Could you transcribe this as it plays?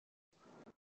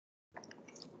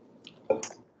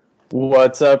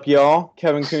What's up, y'all?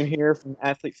 Kevin Kuhn here from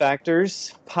Athlete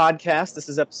Factors podcast. This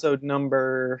is episode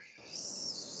number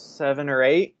 7 or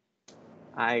 8.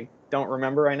 I don't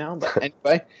remember right now, but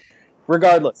anyway,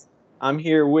 regardless, I'm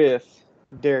here with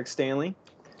Derek Stanley,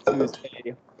 who's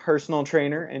a personal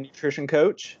trainer and nutrition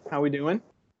coach. How we doing?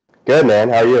 Good, man.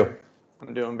 How are you?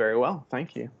 I'm doing very well,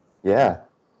 thank you. Yeah.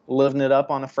 Living it up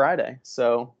on a Friday,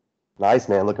 so. Nice,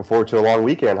 man. Looking forward to a long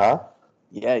weekend, huh?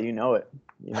 Yeah, you know it.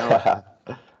 A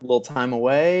little time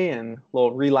away and a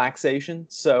little relaxation.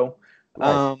 So,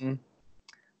 Nice.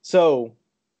 so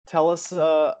tell us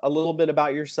a little bit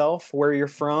about yourself, where you're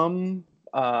from,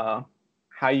 how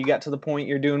you got to the point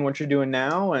you're doing what you're doing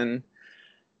now, and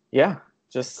yeah,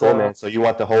 just Cool, man. So you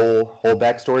want the whole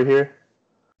backstory here?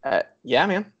 Yeah,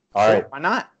 man. All sure, right. Why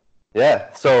not?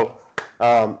 Yeah. So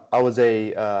I was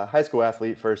a high school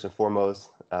athlete first and foremost.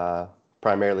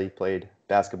 Primarily played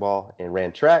basketball and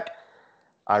ran track.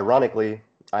 Ironically,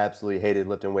 I absolutely hated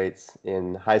lifting weights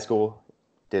in high school.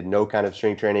 Did no kind of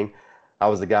strength training. I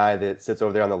was the guy that sits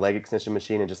over there on the leg extension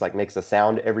machine and just like makes a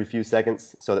sound every few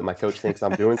seconds so that my coach thinks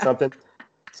I'm doing something.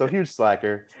 So huge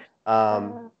slacker.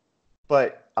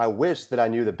 But I wish that I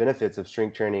knew the benefits of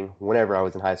strength training whenever I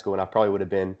was in high school, and I probably would have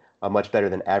been a much better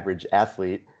than average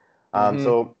athlete.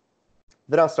 So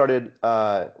then I started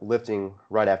lifting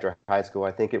right after high school.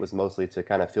 I think it was mostly to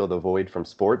kind of fill the void from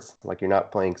sports. Like you're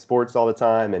not playing sports all the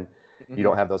time and you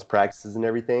don't have those practices and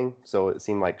everything. So it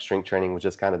seemed like strength training was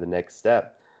just kind of the next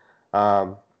step.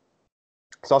 So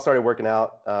I started working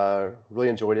out, really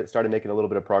enjoyed it, started making a little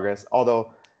bit of progress.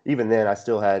 Although even then I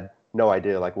still had no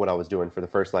idea like what I was doing for the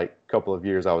first like couple of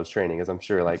years I was training, as I'm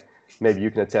sure like maybe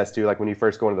you can attest to, like when you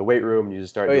first go into the weight room and you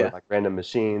just start doing like random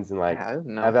machines and like I don't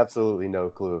know. have absolutely no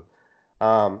clue.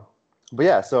 But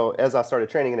yeah, so as I started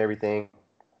training and everything,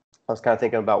 I was kind of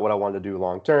thinking about what I wanted to do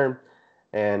long term,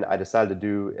 and I decided to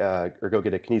do or go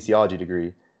get a kinesiology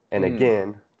degree. And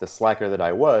again, the slacker that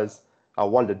I was, I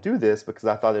wanted to do this because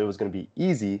I thought it was going to be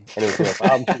easy and it was going to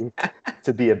allow me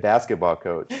to be a basketball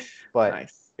coach. But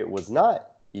Nice. it was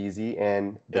not easy.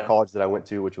 And the Yeah. college that I went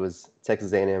to, which was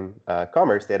Texas A&M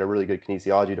Commerce, they had a really good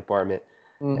kinesiology department,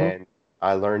 and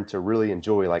I learned to really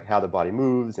enjoy like how the body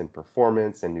moves and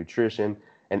performance and nutrition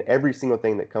and every single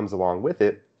thing that comes along with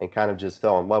it, and kind of just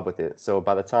fell in love with it. So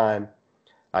by the time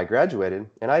I graduated,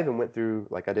 and I even went through,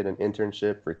 like I did an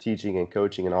internship for teaching and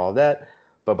coaching and all of that.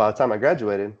 But by the time I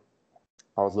graduated,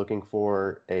 I was looking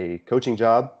for a coaching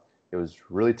job. It was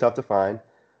really tough to find.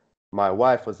 My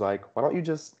wife was like, why don't you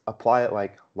just apply at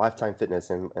like Lifetime Fitness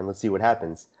and let's see what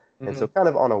happens. And so kind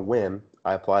of on a whim,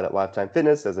 I applied at Lifetime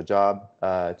Fitness as a job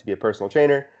to be a personal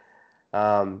trainer.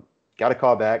 Got a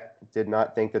call back. Did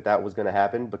not think that that was going to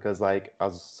happen because like I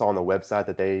saw on the website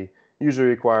that they usually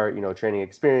require, training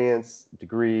experience,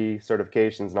 degree,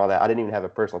 certifications and all that. I didn't even have a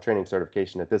personal training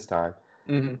certification at this time.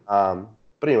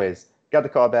 But anyways, got the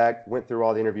call back, went through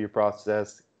all the interview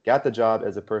process, got the job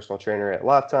as a personal trainer at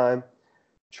Lifetime,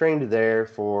 trained there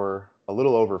for a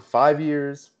little over 5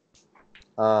 years.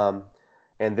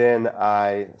 And then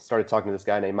I started talking to this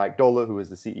guy named Mike Dola, who is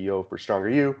the CEO for Stronger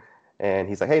You. And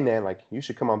he's like, hey, man, like you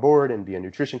should come on board and be a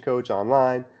nutrition coach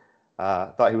online.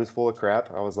 Thought he was full of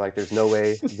crap. I was like, there's no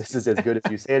way this is as good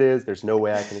as you say it is. There's no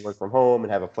way I can work from home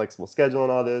and have a flexible schedule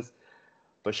and all this.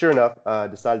 But sure enough,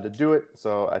 decided to do it.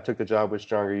 So I took the job with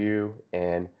Stronger You.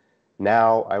 And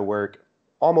now I work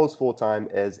almost full time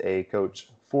as a coach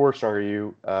for Stronger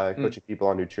You, coaching people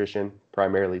on nutrition,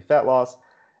 primarily fat loss.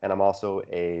 And I'm also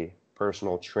a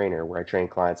personal trainer where I train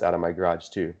clients out of my garage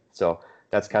too. So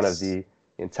that's kind of the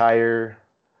entire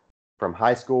from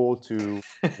high school to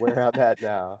where I'm at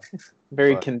now.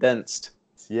 Very condensed.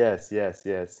 Yes. Nice.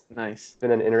 It's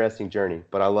been an interesting journey,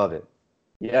 but I love it.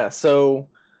 Yeah. So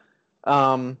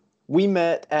we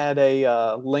met at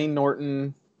a Lane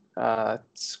Norton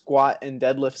squat and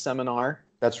deadlift seminar.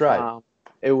 That's right.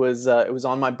 It was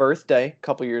on my birthday a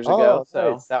couple years ago.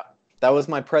 Nice. So that was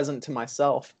my present to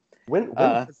myself. When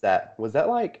was that? Was that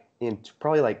like in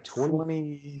probably like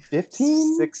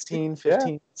 2015? 16,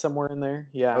 15, somewhere in there.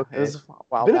 Yeah. Okay. It was a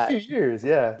while Been back. a few years,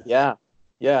 yeah.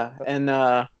 Yeah. And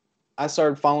I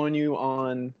started following you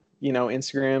on,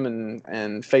 Instagram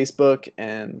and Facebook,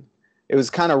 and it was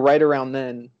kind of right around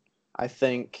then, I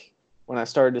think, when I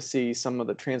started to see some of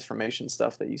the transformation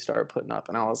stuff that you started putting up,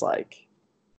 and I was like,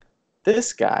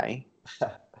 this guy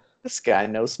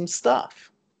knows some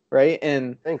stuff, right?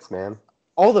 And Thanks, man.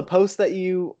 all the posts that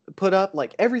you put up,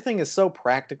 like everything is so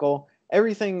practical.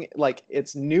 Everything, like,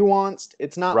 it's nuanced.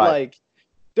 It's not like,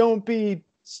 don't be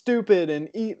stupid and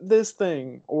eat this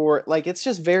thing, or like, it's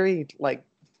just very like,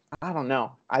 I don't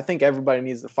know. I think everybody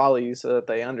needs to follow you so that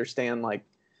they understand, like,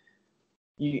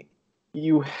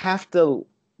 you have to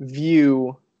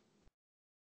view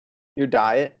your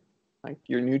diet, like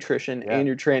your nutrition Yeah. and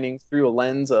your training through a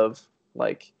lens of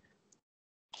like,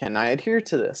 can I adhere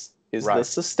to this? Is Right. this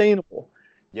sustainable?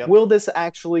 Yep. Will this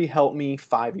actually help me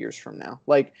 5 years from now?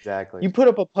 Like, Exactly. you put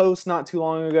up a post not too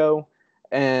long ago,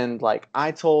 and like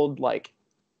I told like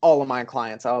all of my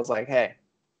clients, I was like, hey,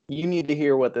 you need to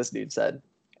hear what this dude said.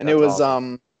 And That's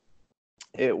awesome.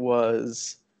 it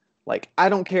was like, I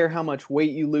don't care how much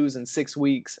weight you lose in 6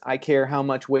 weeks, I care how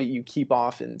much weight you keep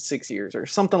off in 6 years or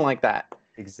something like that.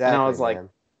 And I Exactly, was like, man.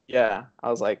 yeah, I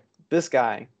was like, this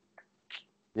guy,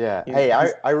 Yeah. Hey,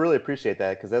 he's I really appreciate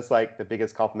that because that's like the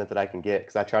biggest compliment that I can get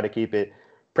because I try to keep it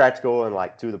practical and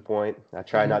like to the point. I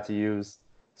try mhm, not to use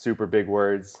super big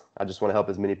words. I just want to help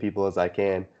as many people as I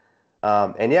can.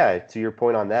 And yeah, to your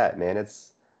point on that, man,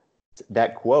 it's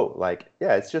that quote. Like,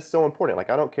 yeah, it's just so important. Like,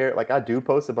 I don't care. Like, I do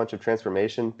post a bunch of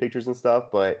transformation pictures and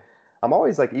stuff, but I'm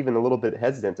always like even a little bit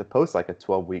hesitant to post like a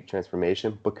 12-week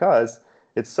transformation because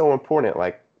it's so important.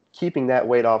 Like, keeping that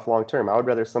weight off long term. I would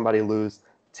rather somebody lose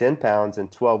 10 pounds in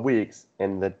 12 weeks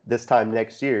and this time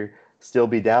next year still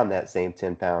be down that same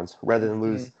 10 pounds rather than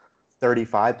lose mhm,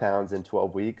 35 pounds in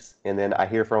 12 weeks. And then I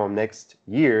hear from them next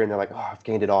year and they're like, oh, I've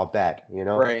gained it all back, you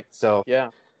know? right. So, Yeah.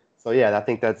 so yeah, I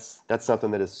think that's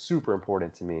something that is super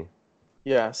important to me.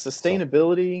 Yeah. So,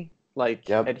 Sustainability, like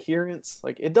yep. adherence,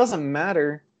 like it doesn't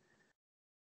matter,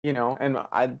 and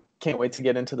I can't wait to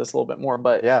get into this a little bit more,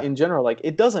 but Yeah. in general, like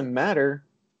it doesn't matter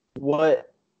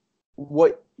what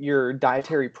your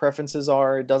dietary preferences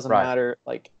are. It doesn't Right. matter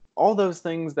like all those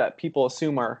things that people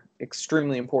assume are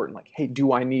extremely important. Like, hey,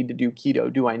 do I need to do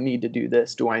keto? Do I need to do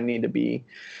this? Do I need to be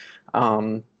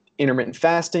um, intermittent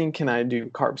fasting? Can I do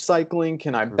carb cycling?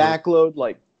 Can I Hmm. backload?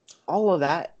 Like all of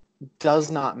that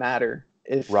does not matter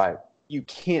if Right. you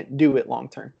can't do it long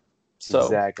term. So,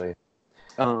 Exactly.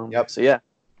 um, Yep. so yeah,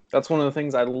 that's one of the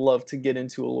things I'd love to get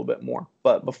into a little bit more.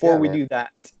 But before Yeah, we man. do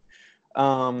that,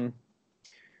 um,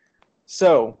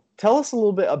 so tell us a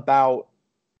little bit about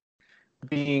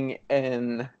being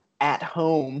an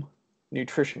at-home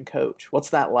nutrition coach. What's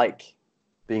that like?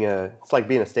 It's like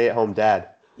being a stay-at-home dad.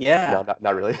 Yeah. No,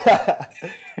 not really.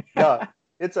 No,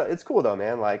 it's cool though,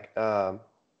 man. Like,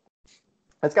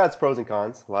 it's got its pros and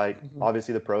cons. Like, Mhm.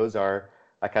 obviously the pros are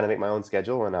I kind of make my own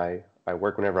schedule and I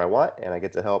work whenever I want and I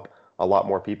get to help a lot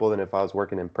more people than if I was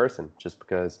working in person, just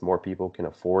because more people can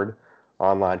afford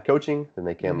online coaching than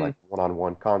they can Mhm. like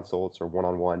one-on-one consults or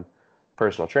one-on-one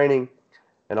personal training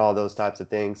and all those types of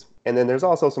things. And then there's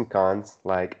also some cons,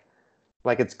 like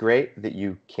it's great that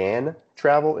you can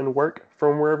travel and work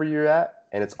from wherever you're at,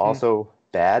 and it's Mhm. also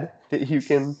bad that you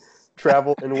can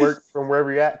travel and work from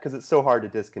wherever you're at because it's so hard to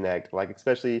disconnect. Like,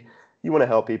 especially you want to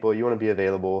help people, you want to be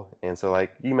available, and so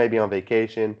like you may be on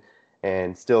vacation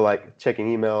and still like checking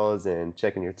emails and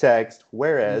checking your text.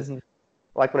 Whereas Mhm.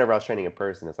 like whenever I was training in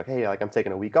person, it's like, hey, like I'm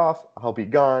taking a week off, I'll be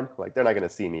gone. Like they're not gonna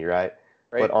see me, right?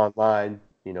 But Right. online,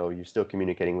 you're still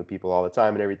communicating with people all the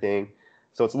time and everything.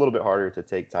 So it's a little bit harder to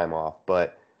take time off.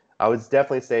 But I would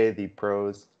definitely say the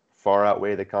pros far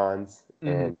outweigh the cons,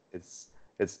 Mhm. and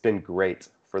it's been great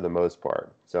for the most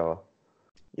part. So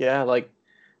Yeah, like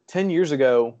 10 years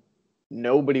ago,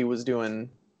 nobody was doing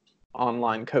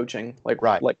online coaching,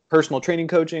 right, like personal training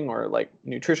coaching or like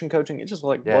nutrition coaching. It just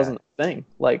like yeah, wasn't a thing.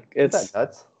 Like isn't that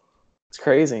nuts? it's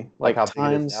crazy. Like Like how big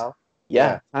it is times, now? yeah,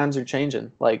 Yeah, times are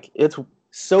changing. Like it's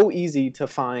so easy to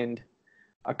find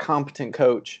a competent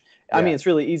coach. I mean, yeah, it's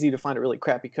really easy to find a really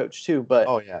crappy coach too, but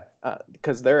oh yeah,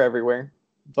 because they're everywhere.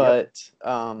 yep, But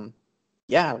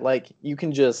yeah, like you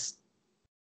can just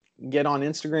get on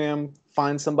Instagram,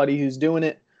 find somebody who's doing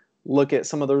it, look at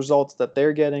some of the results that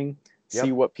they're getting, see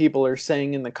yep, what people are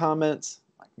saying in the comments.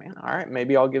 Like, man, all right,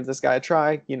 maybe I'll give this guy a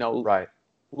try. right,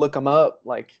 Look them up,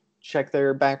 like check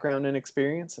their background and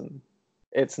experience, and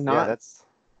it's yeah, not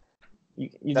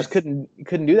you just that's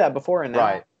couldn't do that before, and now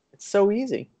right. it's so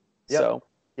easy. Yep. So,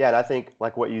 Yeah, and I think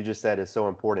like what you just said is so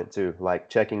important too. Like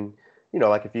checking,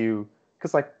 like if you,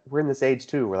 because like we're in this age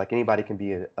too, where like anybody can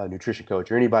be a nutrition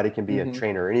coach, or anybody can be a hmm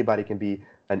trainer, or anybody can be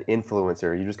an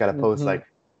influencer. You just got to post hmm like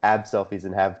ab selfies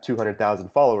and have 200,000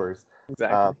 followers.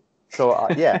 Um, exactly.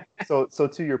 so yeah, so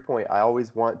to your point, I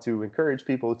always want to encourage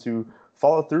people to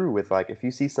follow through with like if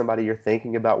you see somebody you're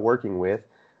thinking about working with,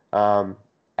 um,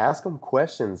 ask them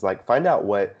questions. Like find out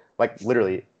what like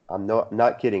literally. I'm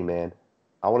not kidding, man.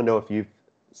 I want to know if you've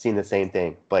seen the same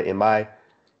thing. But in my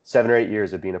 7 or 8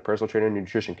 years of being a personal trainer and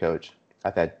nutrition coach,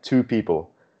 I've had two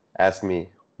people ask me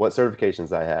what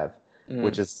certifications I have,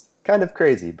 which Mm. is kind of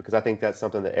crazy because I think that's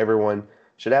something that everyone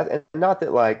should ask. And not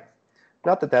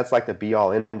that that's like the be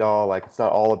all end all. Like it's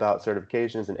not all about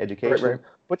certifications and Right, education, right.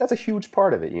 but that's a huge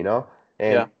part of it, you know.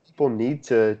 And Yeah. people need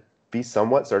to be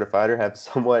somewhat certified or have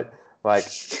somewhat like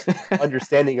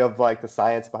understanding of like the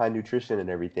science behind nutrition and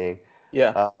everything.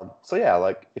 Yeah. So yeah,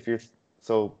 like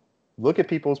so look at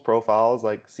people's profiles,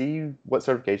 like see what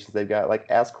certifications they've got, like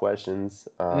ask questions,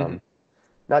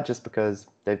 not just because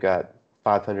they've got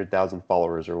 500,000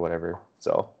 followers or whatever.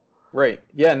 So Right.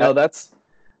 Yeah, no, that's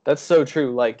so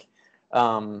true. Like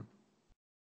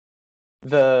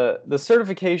the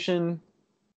certification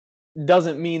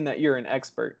doesn't mean that you're an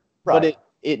expert, but right,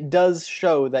 it does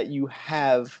show that you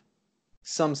have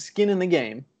some skin in the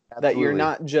game, that you're absolutely,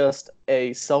 not just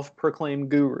a self-proclaimed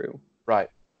guru, right,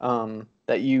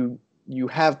 that you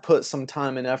have put some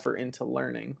time and effort into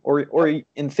learning, or yep.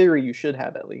 in theory you should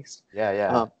have at least. Yeah,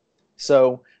 yeah.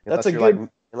 So that's a good.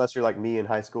 Unless you're like me in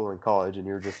high school and college and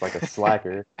you're just like a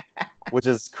slacker, which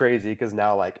is crazy because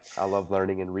now like I love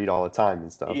learning and read all the time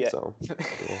and stuff. Yeah. So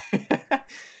yeah.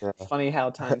 Yeah. Funny how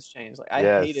times change. Like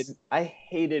Yes. I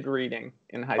hated reading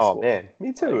in high Oh school. man,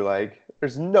 me too. Like, Like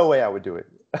there's no way I would do it.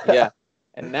 yeah.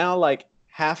 And now like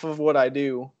half of what I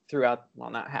do throughout,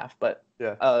 well, not half, but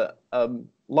Yeah. a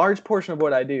large portion of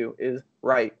what I do is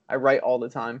write. I write all the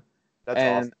time. That's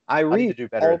And awesome. I I need to read do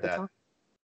better all at the that. time.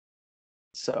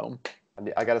 So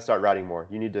I got to start writing more.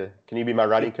 Can you be my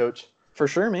writing coach? for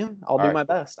sure, man. I'll do right. my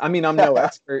best. I mean, I'm no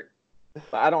expert,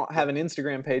 but I don't have an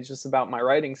Instagram page just about my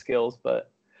writing skills, but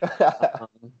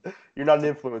You're not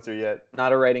an influencer yet.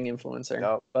 not a writing influencer.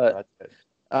 No, but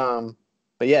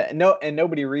but yeah, and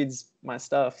nobody reads my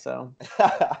stuff, so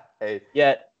hey,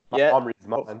 yet mom reads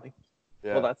mine. hopefully.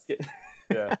 Yeah. Well, that's good.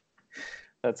 Yeah.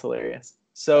 That's hilarious.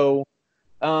 So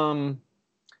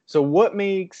so what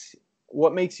makes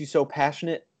you so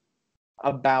passionate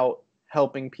about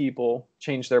helping people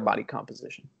change their body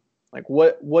composition? Like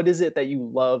what is it that you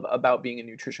love about being a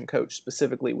nutrition coach,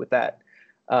 specifically with that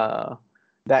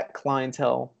that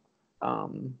clientele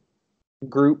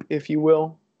group, if you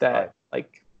will, that Right.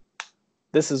 like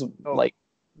this is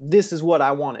what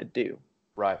I want to do.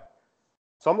 Right.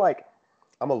 So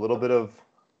I'm a little bit of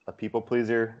a people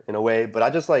pleaser in a way, but I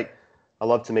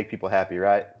love to make people happy,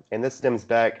 right? And this stems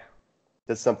back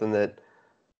to something that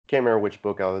can't remember which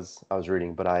book I was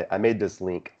reading, but I made this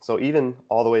link. So even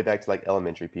all the way back to like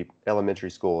elementary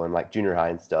school and like junior high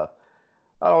and stuff,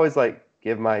 I'd always like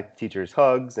give my teachers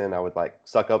hugs and I would like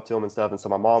suck up to them and stuff. And so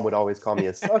my mom would always call me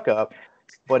a suck up,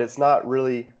 but it's not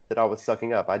really that I was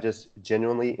sucking up. I just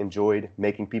genuinely enjoyed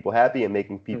making people happy and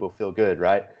making people feel good,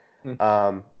 right?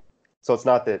 So it's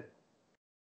not that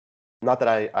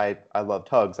I loved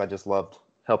hugs. I just loved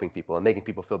helping people and making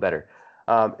people feel better.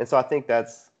 And so I think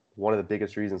that's one of the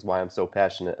biggest reasons why I'm so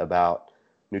passionate about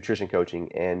nutrition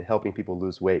coaching and helping people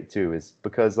lose weight too, is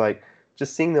because like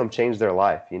just seeing them change their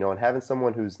life, and having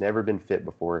someone who's never been fit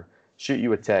before shoot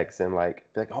you a text and like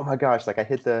be like, oh my gosh, like I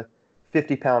hit the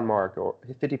 50-pound mark or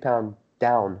 50-pound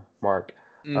down mark,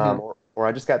 or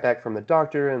I just got back from the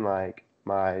doctor and like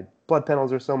my blood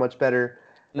panels are so much better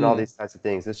and all these types of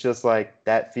things. It's just like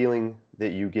that feeling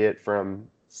that you get from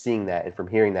seeing that and from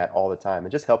hearing that all the time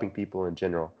and just helping people in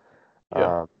general.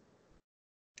 Yeah.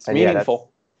 It's and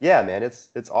meaningful. Yeah, man,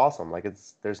 it's awesome. Like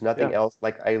there's nothing else.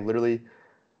 Like I literally,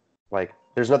 like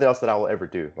there's nothing else that I will ever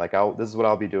do. Like this is what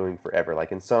I'll be doing forever,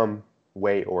 like in some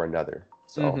way or another.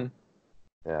 So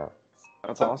yeah.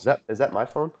 That's awesome. Is that my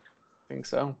phone? I think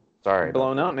so. Sorry. You're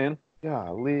blowing up, man.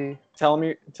 Golly. Tell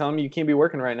him you can't be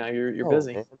working right now. You're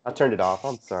busy. Man. I turned it off.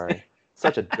 I'm sorry.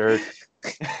 Such a jerk.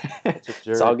 Such a jerk.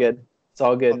 It's all good. It's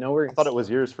all good. No worries. I thought it was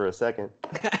yours for a second.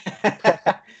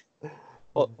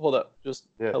 Hold up. Just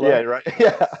hello? Yeah, right.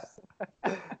 Yeah.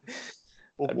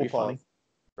 That'd be funny.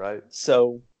 Right.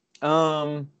 So,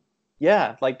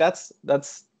 yeah, like that's kind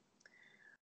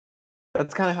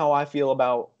of how I feel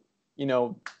about,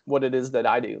 what it is that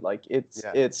I do. Like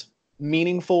it's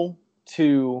meaningful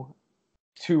to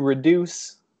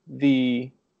reduce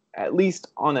the, at least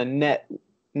on a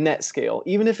net scale,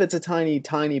 even if it's a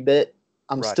tiny bit,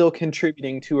 I'm still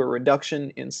contributing to a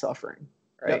reduction in suffering,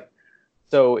 right? Yep.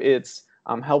 So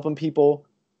I'm helping people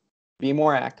be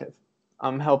more active.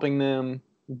 I'm helping them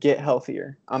get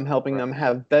healthier. I'm helping them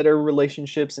have better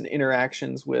relationships and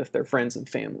interactions with their friends and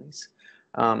families.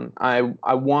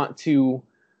 I want to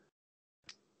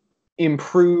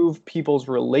improve people's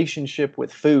relationship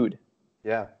with food.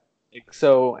 Yeah.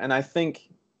 So, and I think,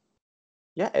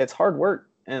 it's hard work,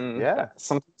 and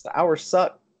sometimes the hours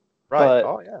suck. Right.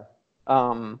 But,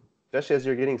 especially as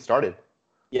you're getting started.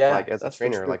 Yeah. Like as a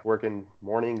trainer, like working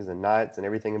mornings and nights and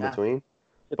everything in between.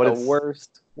 But it's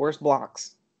worst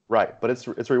blocks. Right. But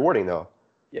it's rewarding though.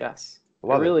 Yes. It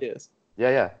really is.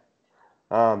 Yeah.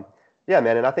 Yeah,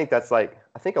 man. And I think that's like,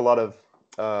 I think a lot of,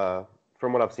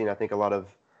 from what I've seen, I think a lot of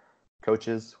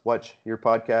coaches watch your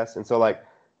podcast. And so like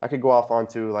I could go off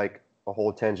onto like a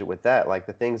whole tangent with that. Like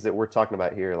the things that we're talking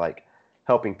about here, like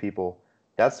helping people,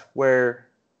 that's where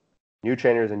new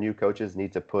trainers and new coaches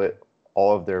need to put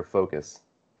all of their focus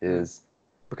is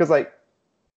because like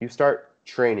you start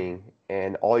training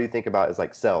and all you think about is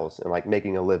like sales and like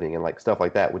making a living and like stuff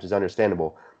like that, which is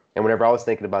understandable. And whenever I was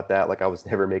thinking about that, like I was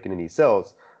never making any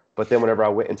sales. But then whenever I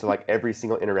went into like every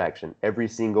single interaction, every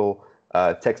single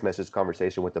text message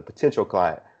conversation with a potential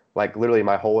client, like literally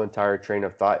my whole entire train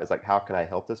of thought is like, how can I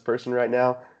help this person right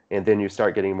now? And then you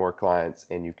start getting more clients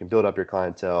and you can build up your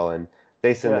clientele and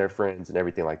they send their friends and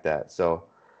everything like that. So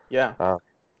Yeah.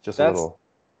 just a That's little.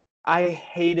 I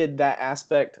hated that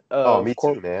aspect Oh, of me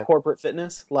too, man. corporate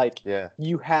fitness. Like, Yeah.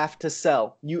 you have to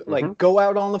sell. You Mm-hmm. like go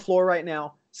out on the floor right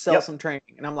now, sell Yep. some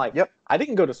training. And I'm like, Yep. I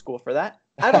didn't go to school for that.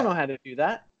 I don't know how to do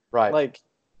that. Right. Like,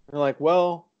 they're like,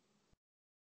 well,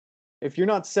 if you're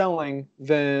not selling,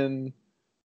 then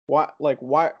why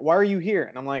are you here?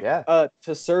 And I'm like, Yeah.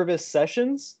 to service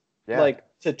sessions, Yeah. like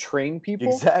to train people.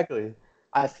 Exactly.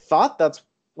 I thought that's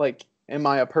like, am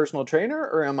I a personal trainer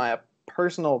or am I a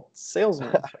personal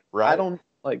salesman? Right. I don't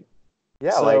like.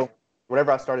 Yeah, So, like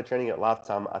whenever I started training at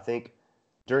Lifetime, I think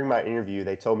during my interview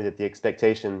they told me that the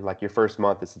expectation, like your first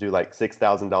month, is to do like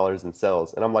 $6,000 in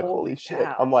sales, and I'm like, holy shit!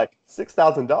 cow. I'm like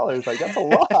 $6,000, like that's a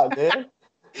lot, man.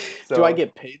 Do I So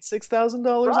get paid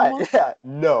 $6,000 a right, month? yeah,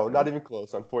 no, not even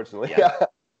close, unfortunately.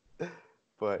 Yeah.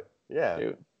 But yeah,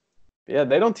 Dude. Yeah,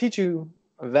 they don't teach you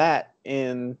that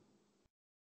in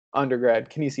undergrad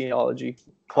kinesiology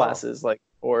classes, like,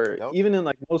 or nope, even in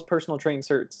like most personal training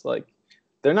certs. Like,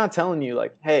 they're not telling you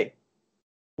like, hey,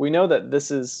 we know that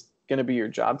this is going to be your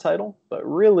job title, but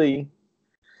really,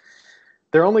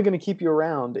 they're only going to keep you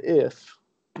around if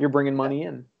you're bringing money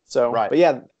in. So, right, but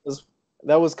yeah,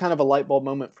 that was kind of a light bulb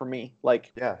moment for me.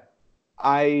 Like, yeah,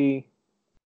 I,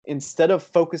 instead of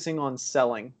focusing on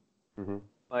selling, mm-hmm.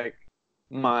 like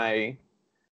my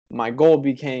goal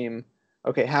became,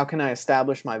 okay, how can I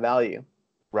establish my value?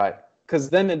 Right, Because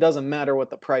then it doesn't matter what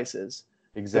the price is.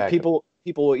 The exactly, people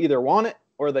will either want it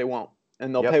or they won't,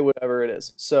 and they'll yep, pay whatever it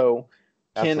is. So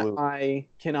absolutely,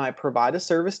 can I provide a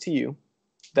service to you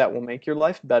that will make your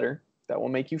life better, that will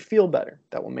make you feel better,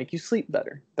 that will make you sleep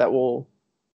better, that will,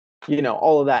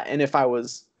 all of that. And if I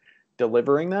was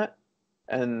delivering that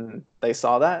and they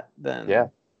saw that, yeah, then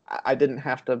I didn't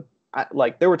have to.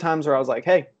 Like, there were times where I was like,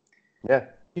 hey, yeah,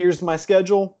 here's my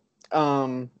schedule.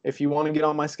 If you want to get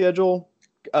on my schedule,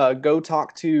 go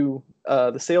talk to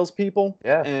the salespeople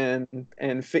yeah, and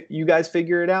you guys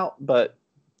figure it out. But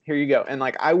here you go. And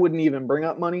like, I wouldn't even bring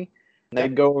up money. yeah,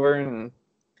 They'd go over and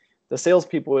the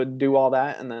salespeople would do all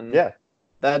that, and then yeah,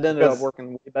 that ended up because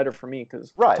working way better for me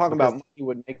because right, talking about because money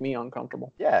would make me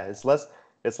uncomfortable. yeah, it's less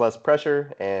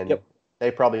pressure, and Yep,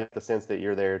 they probably have the sense that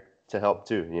you're there to help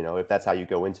too, if that's how you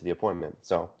go into the appointment.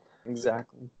 So,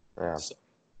 exactly. yeah. So,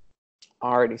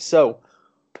 alrighty. So,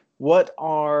 what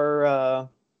are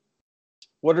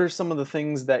some of the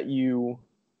things that you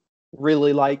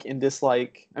really like and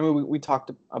dislike? I mean, we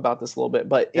talked about this a little bit,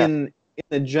 but Yeah. in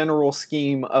the general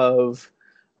scheme of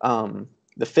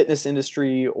the fitness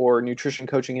industry or nutrition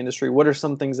coaching industry, what are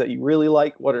some things that you really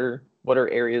like? What are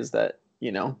areas that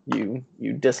you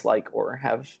dislike or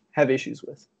have issues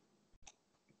with?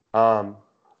 Um,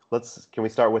 can we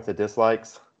start with the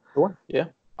dislikes? Sure. Yeah.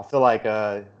 I feel like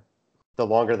the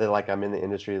longer that like I'm in the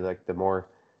industry, like the more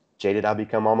jaded I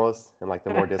become almost, and like the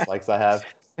more dislikes I have.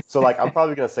 So like I'm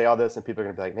probably gonna say all this, and people are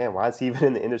gonna be like, "Man, why is he even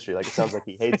in the industry?" Like it sounds like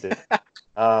he hates it.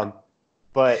 Um,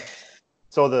 but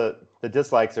so the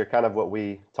dislikes are kind of what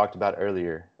we talked about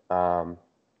earlier.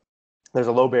 There's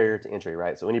a low barrier to entry,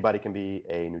 right? So anybody can be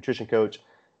a nutrition coach.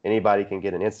 Anybody can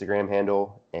get an Instagram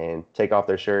handle and take off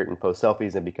their shirt and post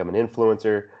selfies and become an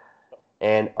influencer.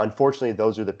 And unfortunately,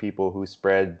 those are the people who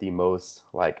spread the most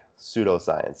like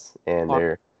pseudoscience, and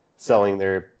they're Yeah. selling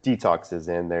their detoxes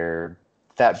and their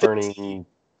fat burning,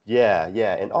 yeah,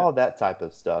 yeah, and all that type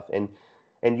of stuff. And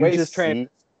you Waist just trainers.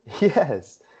 see,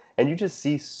 yes, and you just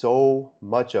see so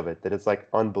much of it that it's like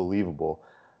unbelievable.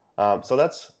 So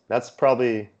that's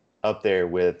probably up there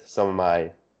with some of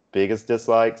my biggest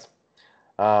dislikes.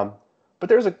 Um, but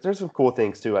there's some cool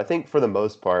things too. I think for the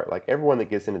most part, like everyone that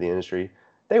gets into the industry,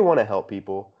 they want to help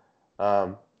people.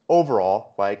 Um,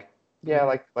 Overall, like yeah,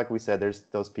 like we said, there's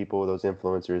those people, those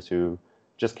influencers who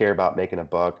just care about making a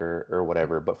buck or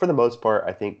whatever. But for the most part,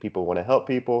 I think people want to help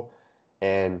people,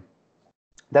 and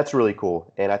that's really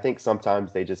cool. And I think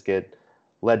sometimes they just get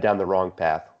led down the wrong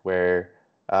path where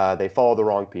they follow the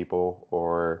wrong people,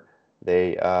 or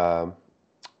they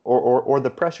or the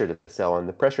pressure to sell and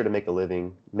the pressure to make a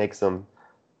living makes them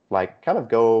like kind of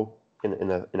go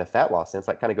in a fat loss sense,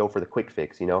 like kind of go for the quick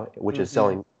fix, which is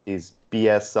selling these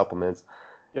BS supplements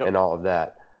and all of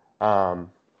that. But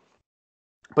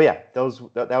yeah,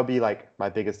 that would be like my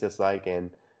biggest dislike,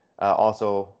 and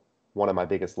also one of my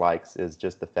biggest likes is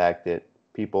just the fact that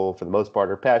people, for the most part,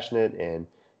 are passionate and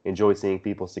enjoy seeing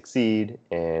people succeed,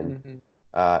 and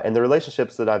the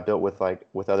relationships that I've built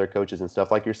with other coaches and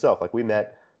stuff like yourself. Like, we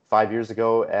met 5 years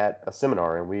ago at a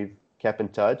seminar, and we've kept in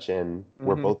touch, and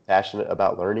we're both passionate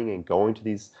about learning and going to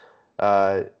these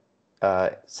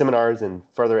seminars and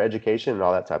further education and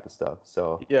all that type of stuff.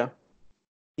 So yeah,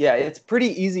 it's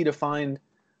pretty easy to find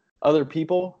other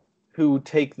people who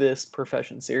take this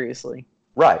profession seriously.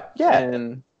 Right. Yeah.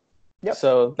 And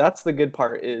so that's the good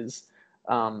part is,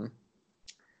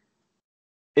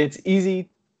 it's easy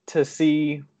to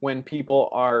see when people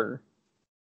are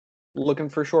looking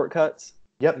for shortcuts.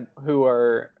 Who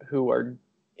are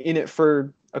in it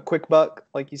for a quick buck,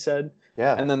 like you said.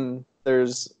 Yeah. And then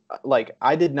there's, like,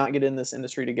 I did not get in this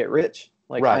industry to get rich.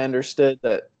 Like, I understood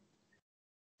that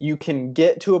you can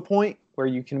get to a point where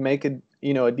you can make a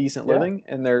decent living,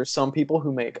 and there's some people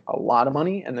who make a lot of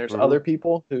money, and there's other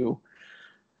people who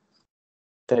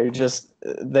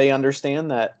they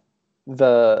understand that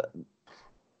the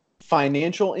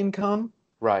financial income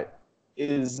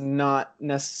is not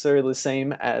necessarily the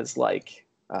same as like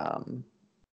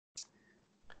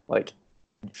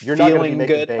you're feeling not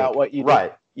good about what you do.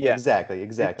 Right. Yeah. Exactly.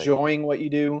 Enjoying what you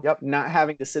do. Not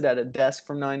having to sit at a desk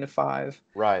from 9 to 5.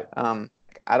 Right.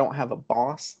 I don't have a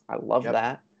boss. I love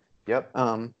that.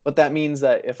 But that means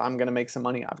that if I'm going to make some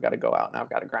money, I've got to go out and I've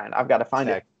got to grind. I've got to find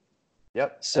it.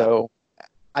 So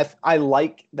I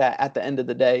like that at the end of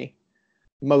the day,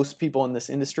 most people in this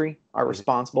industry are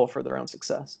responsible for their own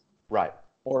success. Right.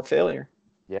 Or failure.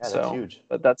 Yeah, that's huge.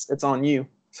 But it's on you.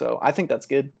 So I think that's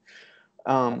good.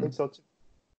 I think so too.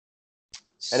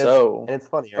 And it's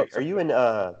funny. Are you in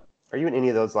any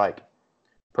of those like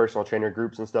personal trainer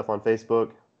groups and stuff on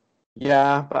Facebook?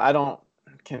 Yeah, but I don't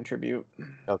contribute.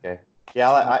 Okay. Yeah,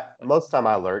 I most of the time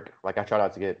I lurk. Like, I try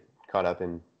not to get caught up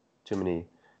in too many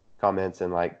comments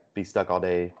and like be stuck all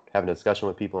day having a discussion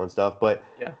with people and stuff. But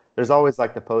there's always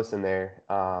like the posts in there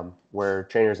where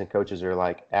trainers and coaches are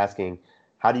like asking,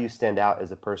 how do you stand out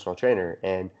as a personal trainer?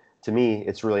 And to me,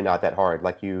 it's really not that hard.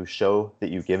 Like, you show that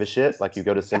you give a shit. Like, you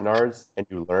go to seminars and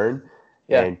you learn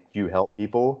and you help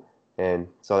people. And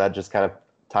so that just kind of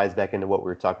ties back into what we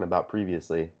were talking about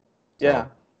previously. Yeah.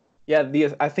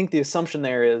 I think the assumption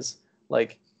there is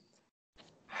like,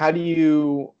 how do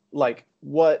you, like,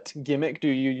 what gimmick do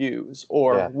you use,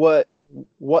 or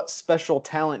what special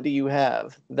talent do you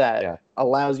have that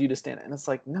allows you to stand out? And it's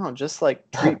like, no, just like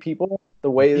treat people the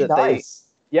way that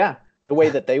the way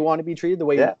that they want to be treated, the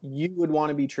way you would want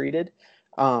to be treated.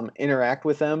 Interact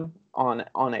with them on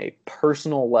a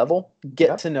personal level,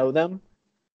 get to know them.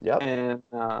 And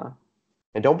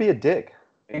don't be a dick.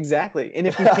 Exactly. And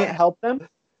if you can't help them,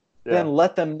 then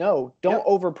let them know. Don't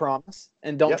overpromise,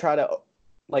 and don't try to,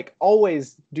 like,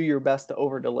 always do your best to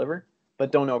overdeliver,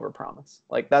 but don't overpromise.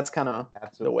 Like, that's kind of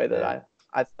the way that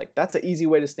I like, that's an easy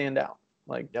way to stand out.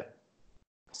 Like,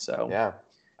 so. Yeah,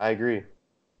 I agree.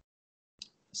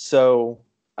 So,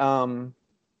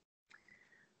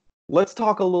 let's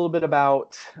talk a little bit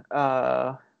about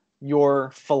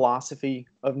your philosophy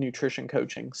of nutrition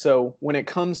coaching. So when it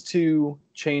comes to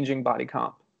changing body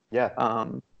comp,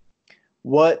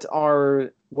 what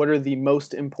are the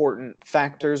most important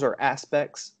factors or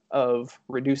aspects of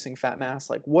reducing fat mass?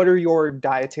 Like, what are your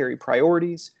dietary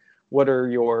priorities? What are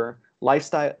your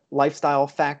lifestyle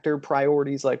factor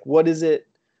priorities? Like, what is it?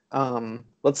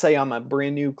 Let's say I'm a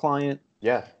brand new client.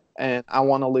 And I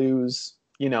want to lose,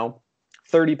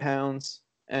 30 pounds.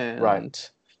 And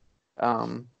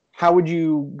how would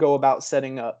you go about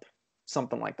setting up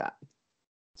something like that?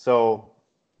 So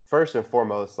first and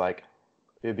foremost, like,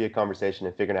 it would be a conversation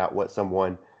and figuring out what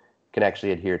someone can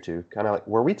actually adhere to. Kind of like,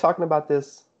 were we talking about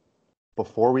this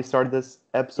before we started this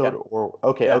episode? Or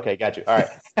okay, got you. All right.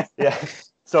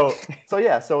 So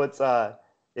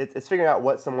it's figuring out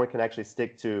what someone can actually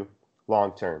stick to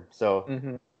long term.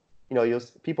 So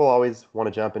people always want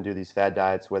to jump and do these fad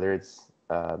diets, whether it's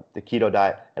the keto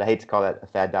diet, and I hate to call that a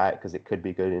fad diet because it could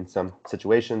be good in some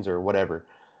situations or whatever.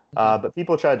 But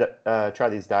people try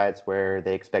these diets where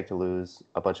they expect to lose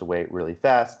a bunch of weight really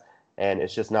fast, and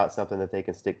it's just not something that they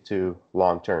can stick to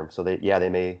long term. So they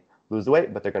may lose the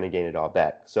weight, but they're going to gain it all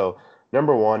back. So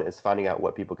number one is finding out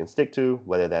what people can stick to,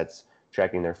 whether that's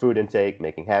tracking their food intake,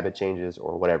 making habit changes,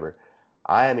 or whatever.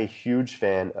 I am a huge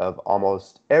fan of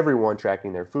almost everyone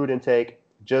tracking their food intake,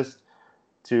 just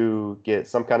to get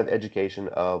some kind of education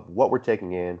of what we're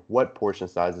taking in, what portion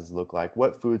sizes look like,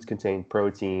 what foods contain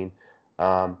protein,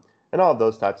 and all of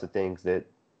those types of things that,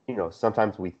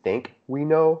 sometimes we think we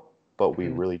know, but we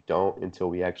Mhm. really don't until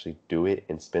we actually do it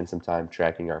and spend some time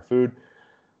tracking our food.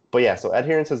 But yeah, so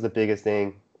adherence is the biggest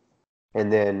thing.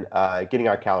 And then getting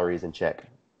our calories in check.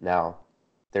 Now,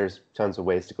 there's tons of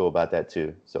ways to go about that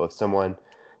too. So if someone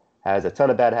has a ton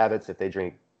of bad habits, if they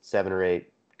drink 7 or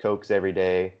 8 Cokes every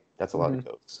day, that's a lot of Mhm.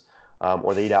 Cokes.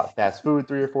 Or they eat out fast food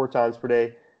 3 or 4 times per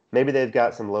day, maybe they've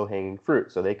got some low-hanging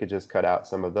fruit. So they could just cut out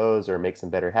some of those or make some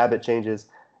better habit changes,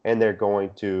 and they're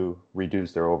going to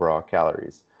reduce their overall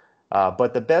calories.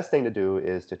 But the best thing to do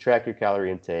is to track your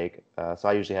calorie intake. So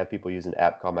I usually have people use an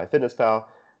app called MyFitnessPal.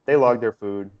 They Mhm. log their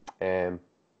food, and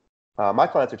my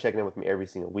clients are checking in with me every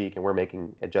single week, and we're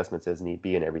making adjustments as need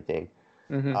be and everything.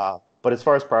 Mhm. But as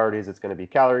far as priorities, it's going to be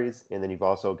calories, and then you've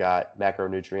also got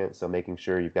macronutrients, so making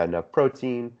sure you've got enough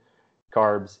protein,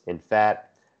 carbs, and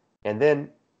fat. And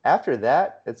then after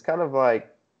that, it's kind of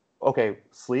like, okay,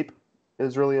 sleep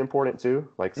is really important too.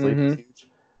 Like sleep is Mhm. huge.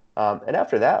 And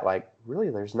after that, like really,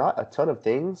 there's not a ton of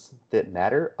things that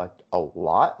matter a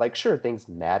lot. Like sure, things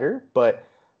matter, but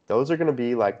those are going to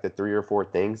be like the 3 or 4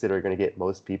 things that are going to get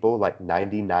most people like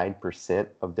 99%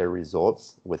 of their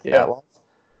results with fat Yeah. loss.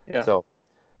 Yeah. So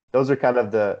those are kind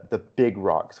of the big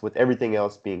rocks, with everything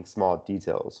else being small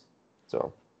details.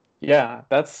 So Yeah,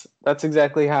 that's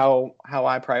exactly how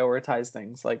I prioritize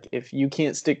things. Like if you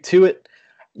can't stick to it,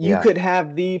 you yeah, could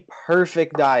have the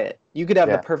perfect diet. You could have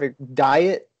the yeah, perfect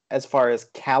diet as far as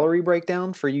calorie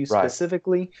breakdown for you right,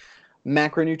 specifically,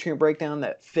 macronutrient breakdown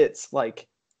that fits like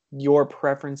your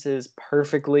preferences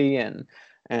perfectly and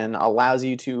allows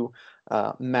you to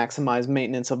maximize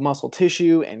maintenance of muscle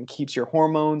tissue and keeps your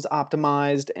hormones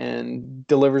optimized and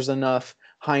delivers enough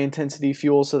high intensity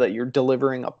fuel so that you're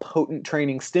delivering a potent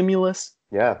training stimulus.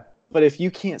 yeah. But if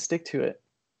you can't stick to it,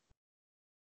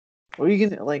 what are you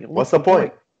gonna like? What's What's the the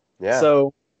point? point? Yeah,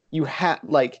 So you have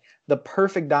like the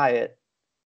perfect diet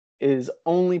is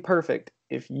only perfect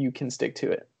if you can stick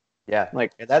to it. yeah.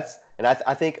 Like, And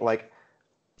I think like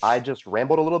I just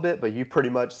rambled a little bit, but you pretty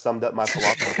much summed up my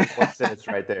philosophy in one sentence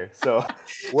right there. So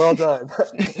well done.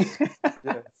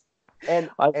 Yes. And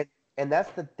I, and and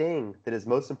that's the thing that is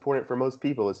most important for most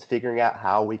people, is figuring out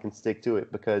how we can stick to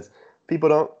it, because people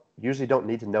don't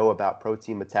need to know about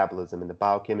protein metabolism and the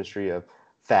biochemistry of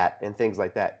fat and things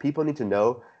like that. People need to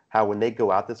know how, when they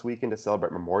go out this weekend to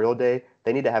celebrate Memorial Day,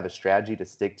 they need to have a strategy to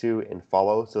stick to and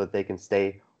follow so that they can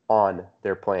stay on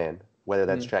their plan, whether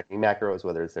that's mm, tracking macros,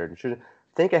 whether it's their nutrition.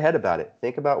 Think ahead about it.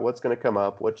 Think about what's going to come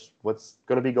up, what's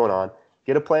going to be going on.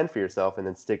 Get a plan for yourself and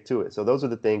then stick to it. So those are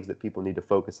the things that people need to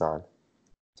focus on.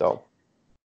 So,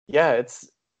 yeah, it's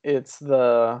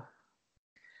the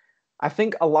I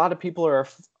think a lot of people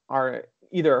are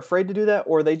either afraid to do that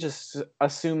or they just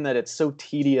assume that it's so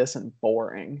tedious and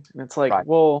boring. And it's like, right.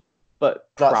 well, but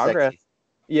It's not progress, sexy.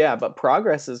 yeah, but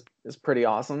progress is pretty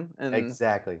awesome. And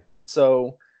Exactly.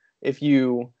 so if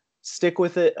you stick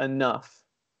with it enough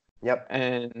Yep.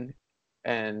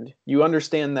 and you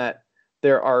understand that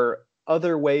there are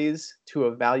other ways to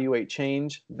evaluate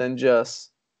change than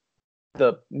just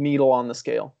the needle on the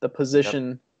scale, the Yep.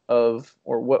 position of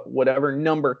or whatever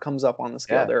number comes up on the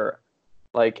scale. Yeah. There are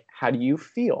like, how do you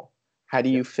feel? How do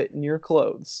Yep. you fit in your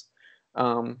clothes?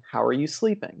 How are you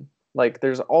sleeping? Like,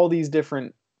 there's all these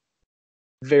different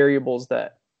variables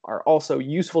that are also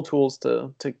useful tools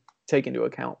to take into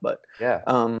account. But Yeah.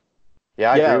 um,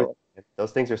 Yeah, I agree yeah, with you.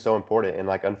 Those things are so important, and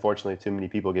like unfortunately too many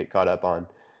people get caught up on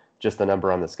just the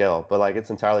number on the scale. But like it's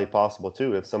entirely possible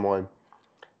too, if someone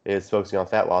is focusing on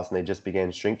fat loss and they just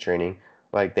began strength training,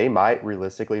 like they might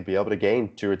realistically be able to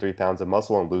gain 2 or 3 pounds of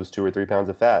muscle and lose 2 or 3 pounds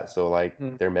of fat. So like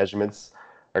mm, their measurements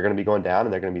are going to be going down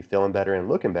and they're going to be feeling better and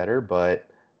looking better, but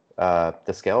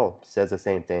the scale says the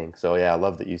same thing. So yeah, I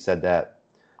love that you said that.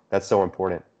 That's so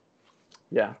important.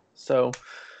 yeah. So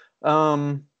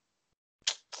um,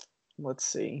 let's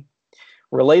see.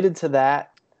 Related to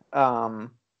that,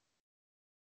 um,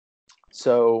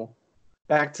 so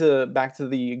back to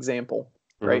the example,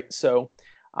 Hmm. right? So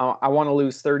I want to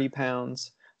lose 30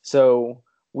 pounds. So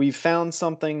we found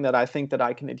something that I think that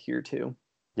I can adhere to.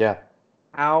 Yeah.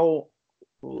 How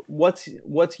what's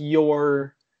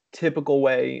your typical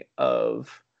way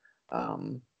of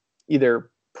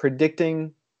either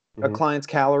predicting a Hmm. client's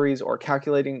calories or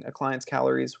calculating a client's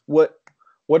calories? What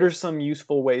are some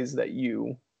useful ways that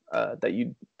you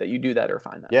do that or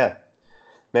find that? Yeah.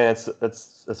 Man,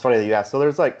 it's funny that you asked. So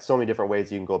there's like so many different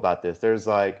ways you can go about this. There's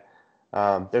like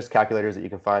there's calculators that you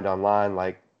can find online,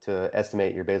 like to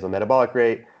estimate your basal metabolic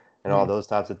rate and all Mm, those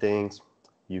types of things.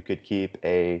 You could keep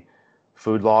a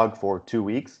food log for 2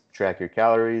 weeks, track your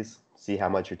calories, see how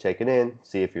much you're taking in,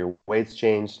 see if your weight's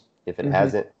changed. If it hmm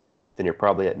hasn't, then you're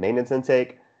probably at maintenance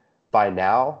intake. by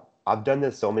now, I've done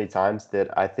this so many times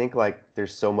that I think like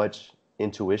there's so much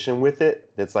intuition with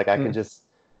it that's like I can Mm. just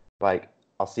like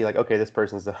I'll see like, okay, this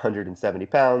person's 170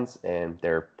 pounds and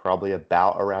they're probably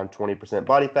about around 20%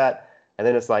 body fat, and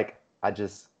then it's like I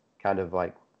just kind of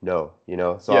like know, you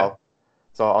know. So Yeah.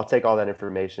 I'll take all that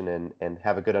information and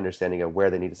have a good understanding of where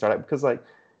they need to start at, because like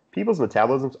people's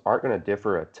metabolisms aren't going to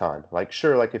differ a ton. Like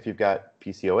sure, like if you've got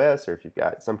PCOS or if you've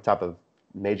got some type of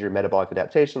major metabolic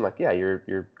adaptation, like yeah, you're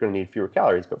going to need fewer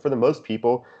calories. But for the most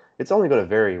people, it's only going to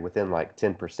vary within like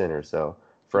 10% or so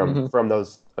Hmm. from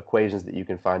those equations that you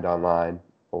can find online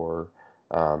or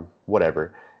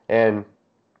whatever. And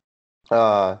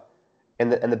uh,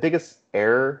 and the biggest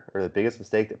error or the biggest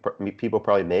mistake that people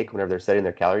probably make whenever they're setting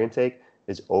their calorie intake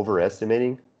is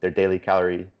overestimating their daily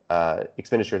calorie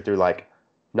expenditure through like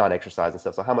non-exercise and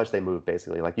stuff. So how much they move,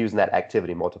 basically, like using that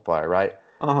activity multiplier, right?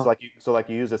 Uh-huh. So like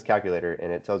you use this calculator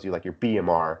and it tells you like your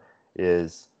BMR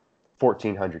is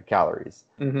 1,400 calories,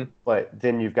 Hmm. but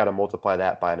then you've got to multiply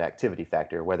that by an activity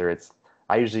factor, whether it's,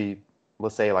 I usually,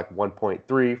 let's say like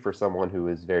 1.3 for someone who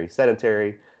is very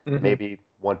sedentary, Hmm. maybe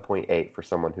 1.8 for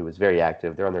someone who is very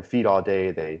active. They're on their feet all day.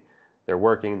 They're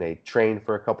working, they train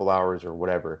for a couple hours or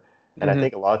whatever. And I Hmm.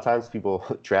 think a lot of times people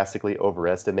drastically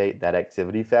overestimate that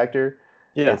activity factor.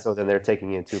 And Yeah. so then they're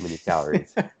taking in too many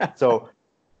calories. So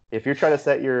if you're trying to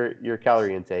set your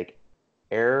calorie intake,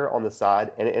 err on the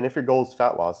side, and if your goal is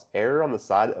fat loss, err on the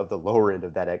side of the lower end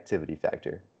of that activity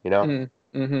factor, you know?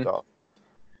 Mm-hmm. So,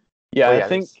 Yeah, but I yeah,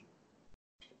 think.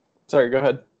 Sorry, go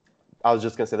ahead. I was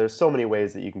just gonna say there's so many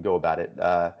ways that you can go about it.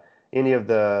 Any of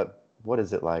the, what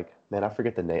is it like? Man, I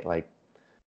forget the name. Like,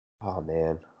 oh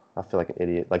man, I feel like an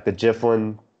idiot. Like the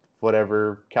Giflin,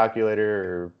 whatever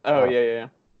calculator, Oh or yeah, yeah, yeah.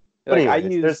 but Like I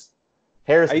anyway, there's use,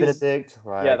 Harris I use. Benedict,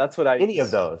 Yeah, like that's what I any of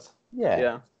use. those. Yeah,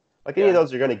 Yeah, like any of yeah.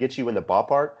 those are gonna get you in the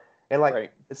ballpark. And like,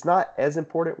 Right. it's not as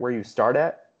important where you start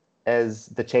at as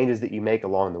the changes that you make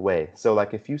along the way. So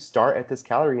like if you start at this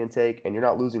calorie intake and you're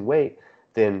not losing weight,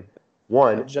 then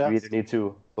one, you either Adjust. need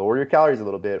to lower your calories a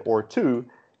little bit, or two,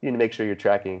 you need to make sure you're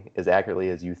tracking as accurately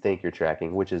as you think you're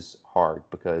tracking, which is hard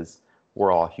because we're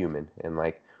all human and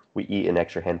like we eat an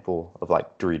extra handful of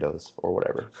like Doritos or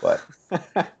whatever. But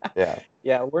yeah.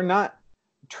 Yeah, we're not.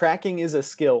 Tracking is a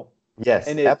skill, Yes,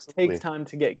 and it takes absolutely. time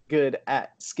to get good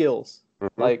at skills. Hmm.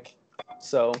 Like,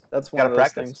 so that's one Got to of those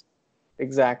practice. things.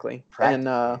 Exactly. Practice.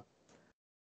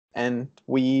 And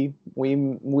we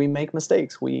make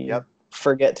mistakes. We Yep.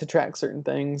 forget to track certain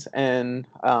things, and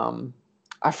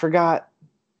I forgot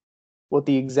what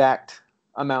the exact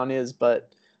amount is,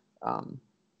 but um,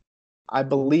 I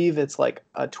believe it's like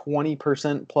a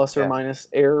 20% plus or Yeah. minus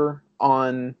error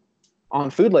on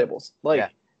food labels. Yeah.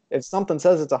 Like if something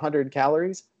says it's 100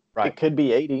 calories, Right. it could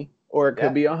be 80 or it could Yeah.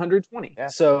 be 120. Yeah.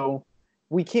 So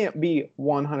we can't be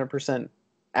 100% Nope.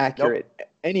 accurate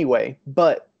anyway,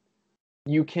 but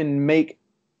you can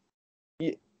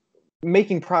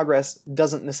making progress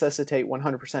doesn't necessitate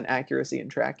 100% accuracy in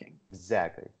tracking,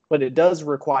 Exactly. but it does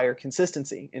require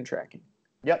consistency in tracking.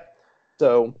 Yep.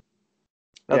 So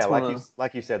Yeah, that's one of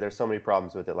like you said, there's so many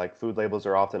problems with it. Like food labels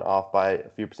are often off by a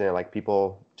few percent. Like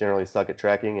people generally suck at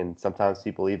tracking, and sometimes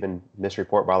people even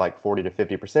misreport by like 40 to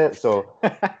 50%. So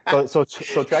the.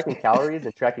 so tracking calories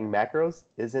and tracking macros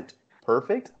isn't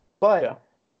perfect, Yeah. but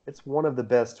it's one of the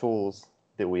best tools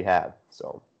that we have.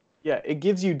 So Yeah, it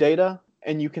gives you data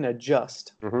and you can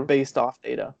adjust hmm based off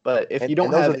data. But if you and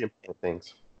don't those are have the important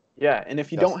things. yeah, and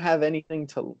if you Just don't have anything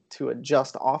to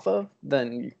adjust off of,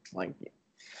 then like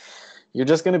you're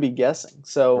just going to be guessing.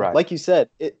 So, right. like you said,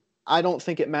 it I don't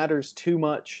think it matters too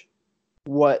much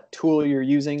what tool you're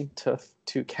using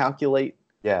to calculate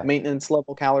Yeah. maintenance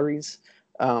level calories,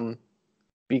 um,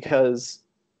 because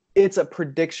it's a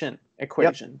prediction Yep.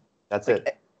 equation. That's Like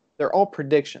it. they're all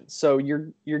predictions. So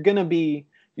you're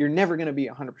never gonna be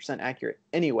 100% accurate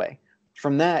anyway.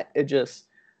 From that, it just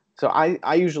so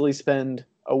I usually spend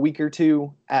a week or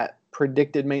two at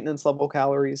predicted maintenance level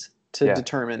calories to Yeah.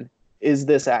 determine is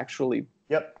this actually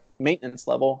Yep. maintenance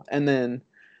level, and then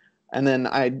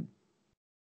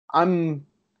I'm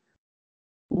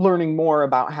learning more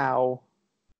about how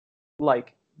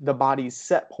like the body's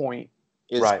set point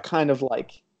is Right. kind of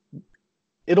like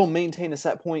it'll maintain a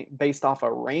set point based off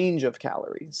a range of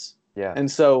calories. Yeah. And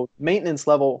so maintenance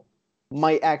level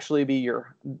might actually be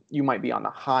you might be on the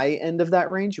high end of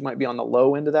that range, you might be on the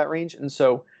low end of that range. And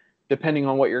so depending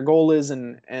on what your goal is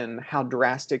and how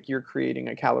drastic you're creating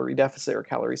a calorie deficit or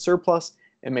calorie surplus,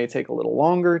 it may take a little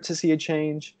longer to see a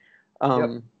change.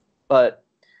 Yep. But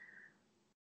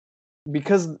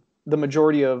because the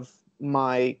majority of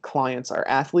my clients are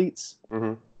athletes,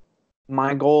 Hmm.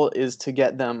 my goal is to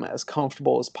get them as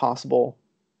comfortable as possible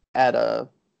at a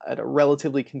at a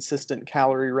relatively consistent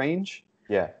calorie range.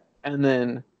 Yeah. And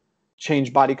then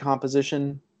change body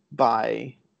composition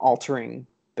by altering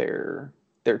their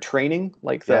training,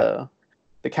 like the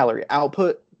calorie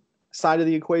output side of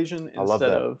the equation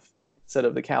instead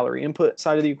of the calorie input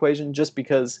side of the equation, just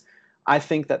because I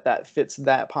think that fits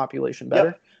that population better.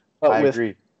 Yep. But I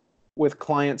agree. With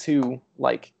clients who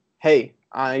like, hey,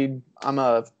 I'm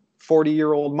a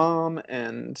 40-year-old mom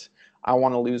and I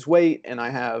want to lose weight and I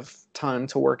have time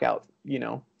to work out,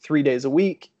 3 days a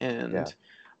week, and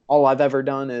all I've ever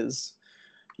done is,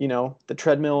 the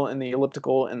treadmill and the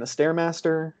elliptical and the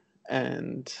Stairmaster,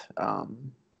 and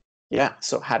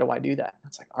so how do I do that?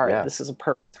 It's like, all right, this is a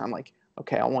perfect time. Like,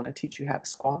 okay, I want to teach you how to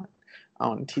squat. I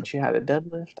want to teach you how to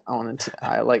deadlift.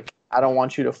 I don't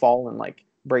want you to fall and like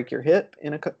break your hip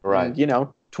in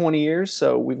 20 years.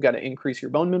 So we've got to increase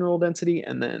your bone mineral density,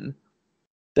 and then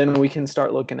we can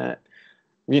start looking at,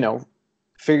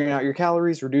 figuring out your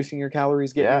calories, reducing your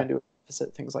calories, getting you into a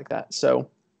deficit, things like that. So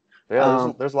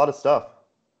there's a lot of stuff.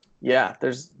 Yeah,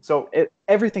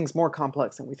 everything's more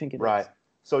complex than we think it is. Right.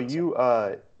 So you,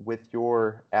 with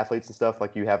your athletes and stuff,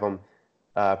 like you have them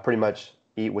pretty much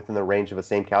eat within the range of the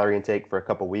same calorie intake for a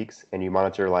couple weeks, and you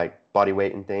monitor like body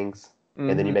weight and things,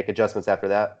 and then you make adjustments after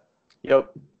that?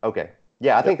 Yep. Okay.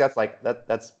 Yeah, I think that's like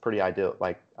that's pretty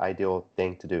ideal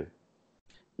thing to do.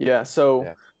 Yeah.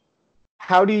 So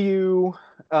how do you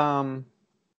I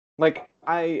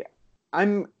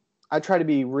try to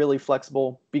be really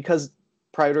flexible because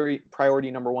priority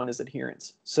number one is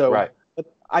adherence. So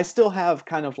but I still have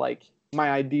kind of like my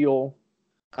ideal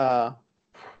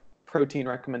protein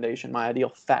recommendation, my ideal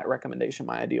fat recommendation,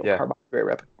 my ideal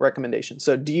carbohydrate recommendation.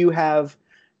 So do you have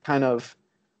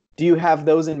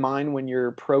those in mind when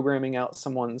you're programming out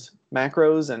someone's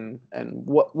macros, and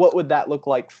what would that look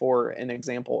like for an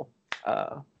example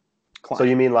client? So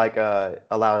you mean like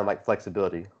allowing like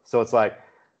flexibility? So it's like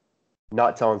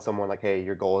not telling someone like, hey,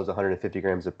 your goal is 150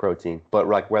 grams of protein, but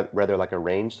like rather like a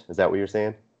range. Is that what you're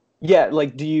saying? Yeah.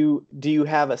 Like, do you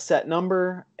have a set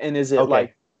number, and is it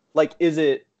like is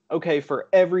it okay for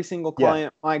every single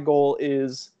client? My goal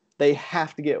is they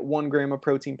have to get 1 gram of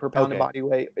protein per pound of body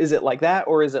weight. Is it like that,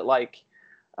 or is it like,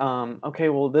 okay,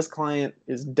 well, this client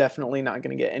is definitely not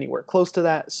going to get anywhere close to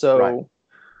that. So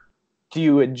do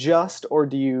you adjust, or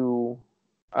do you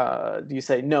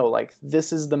say, no, like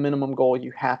this is the minimum goal,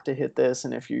 you have to hit this,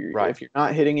 and if you're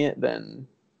not hitting it, then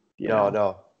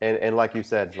no. And like you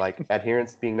said, like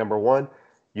adherence being number one,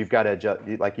 you've got to adjust,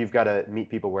 like you've got to meet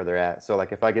people where they're at. So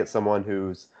like if I get someone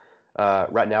who's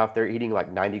right now, if they're eating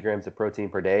like 90 grams of protein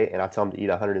per day, and I tell them to eat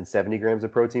 170 grams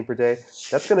of protein per day,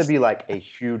 that's going to be like a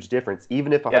huge difference.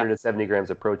 Even if 170 grams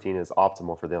of protein is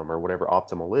optimal for them, or whatever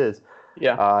optimal is,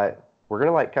 we're going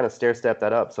to like kind of stair step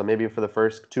that up. So maybe for the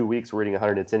first 2 weeks, we're eating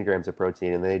 110 grams of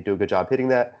protein, and they do a good job hitting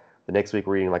that. The next week,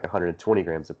 we're eating like 120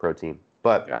 grams of protein.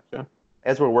 But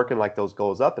as we're working like those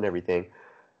goals up and everything,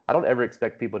 I don't ever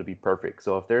expect people to be perfect.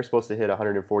 So if they're supposed to hit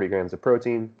 140 grams of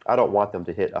protein, I don't want them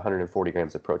to hit 140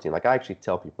 grams of protein. Like I actually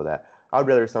tell people that. I'd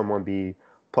rather someone be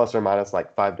plus or minus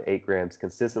like 5 to 8 grams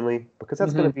consistently, because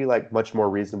that's going to be like much more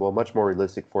reasonable, much more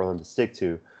realistic for them to stick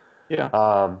to.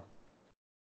 Yeah.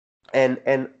 And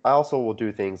I also will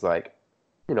do things like,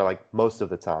 like most of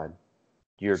the time,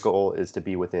 your goal is to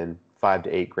be within 5 to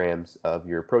 8 grams of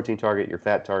your protein target, your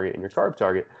fat target, and your carb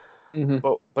target.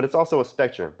 But it's also a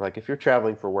spectrum. Like if you're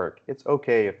traveling for work, it's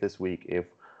okay if this week, if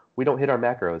we don't hit our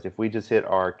macros, if we just hit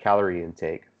our calorie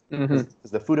intake, because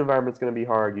the food environment's going to be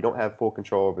hard. You don't have full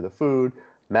control over the food.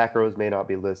 Macros may not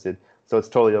be listed. So it's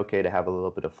totally okay to have a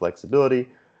little bit of flexibility.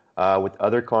 With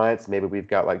other clients, maybe we've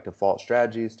got like default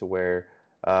strategies to where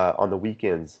on the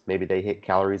weekends, maybe they hit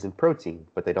calories and protein,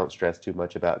 but they don't stress too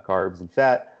much about carbs and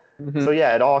fat. So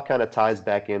yeah, it all kind of ties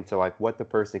back into like what the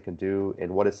person can do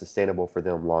and what is sustainable for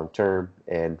them long term.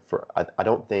 And I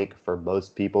don't think for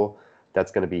most people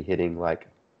that's going to be hitting like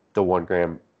the 1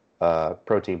 gram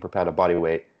protein per pound of body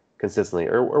weight consistently,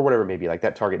 or whatever it may be, like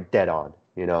that target dead on,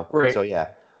 Right. So yeah,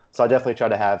 so I definitely try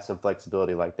to have some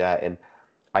flexibility like that. And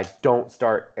I don't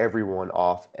start everyone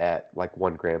off at like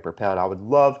 1 gram per pound. I would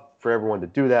love for everyone to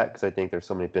do that, because I think there's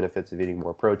so many benefits of eating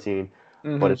more protein.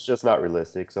 But it's just not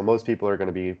realistic. So most people are going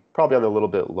to be probably on the little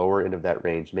bit lower end of that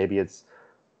range. Maybe it's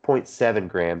 0.7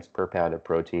 grams per pound of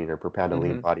protein or per pound of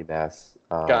lean body mass.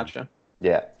 Gotcha.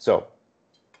 Yeah. So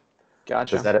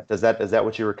gotcha. Is that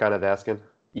what you were kind of asking?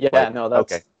 Yeah, like, no,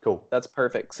 that's okay, cool. That's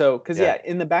perfect. So, because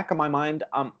in the back of my mind,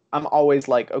 I'm always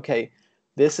like, okay,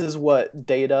 this is what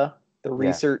data, the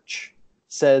research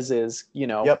says is,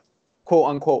 quote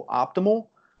unquote optimal.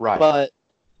 Right.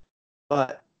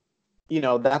 But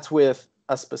that's with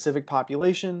a specific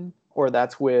population, or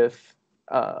that's with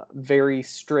very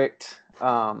strict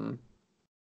kind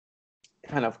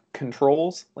of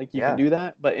controls, like you can do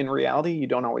that, but in reality you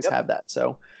don't always have that.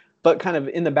 So, but kind of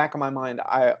in the back of my mind,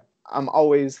 I'm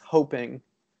always hoping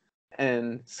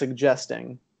and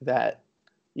suggesting that,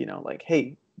 you know, like,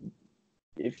 hey,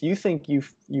 if you think you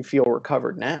feel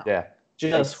recovered now,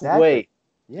 just wait.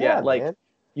 Like man.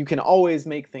 You can always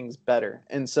make things better.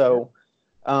 And so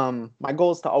my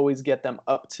goal is to always get them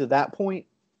up to that point.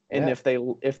 And if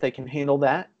they can handle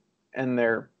that and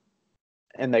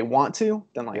they want to,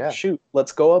 then like shoot,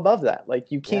 let's go above that.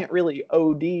 Like you can't really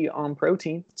OD on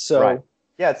protein. So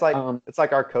it's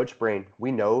like our coach brain.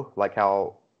 We know like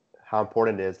how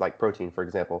important it is, like protein, for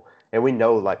example, and we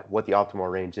know like what the optimal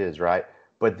range is, right?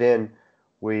 But then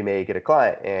we may get a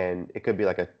client and it could be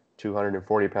like a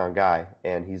 240-pound guy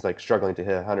and he's like struggling to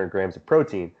hit 100 grams of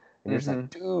protein, and you're just like,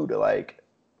 dude, like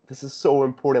this is so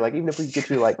important. Like even if we get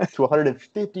you like to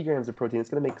 150 grams of protein, it's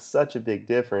gonna make such a big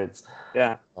difference.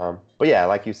 But yeah,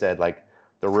 like you said, like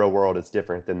the real world is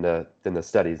different than the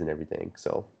studies and everything.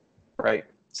 So right.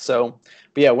 So,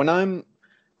 but yeah, when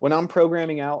I'm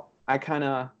programming out, I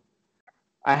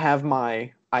have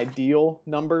my ideal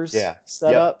numbers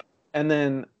set up, and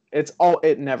then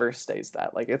it never stays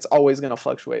that. Like it's always going to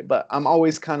fluctuate, but I'm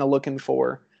always kind of looking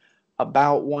for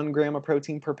about 1 gram of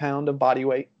protein per pound of body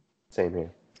weight. Same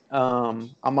here. I'm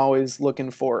always looking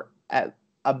for at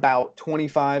about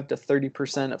 25 to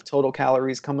 30% of total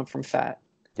calories coming from fat.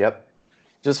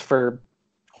 Just for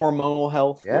hormonal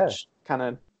health, which kind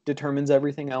of determines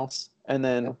everything else. And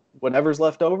then whatever's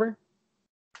left over,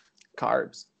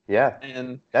 carbs.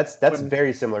 And that's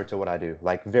very similar to what I do.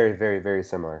 Like very, very, very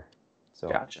similar. So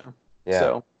gotcha.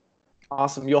 So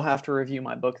awesome. You'll have to review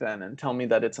my book then and tell me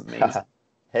that it's amazing.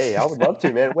 Hey, I would love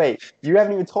to, man. Wait, you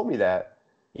haven't even told me that.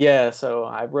 Yeah, so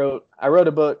I wrote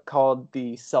a book called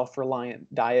The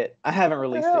Self-Reliant Diet. I haven't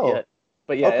released it yet.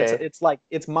 But yeah,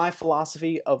 it's my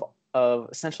philosophy of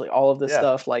essentially all of this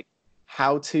stuff, like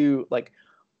how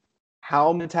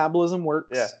metabolism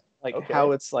works.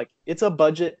 How it's like it's a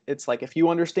budget. It's like if you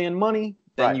understand money,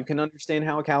 then you can understand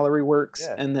how a calorie works,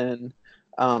 and then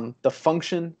the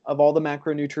function of all the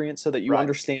macronutrients so that you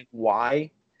understand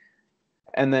why,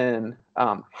 and then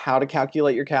how to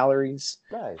calculate your calories,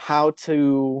 how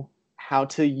to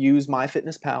use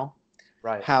MyFitnessPal,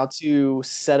 how to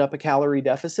set up a calorie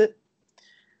deficit,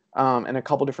 and a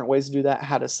couple different ways to do that,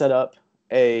 how to set up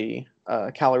a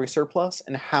calorie surplus,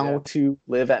 and how to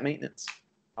live at maintenance.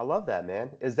 I love that, man.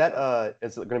 Is that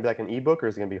is it going to be like an ebook or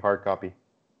is it going to be hard copy?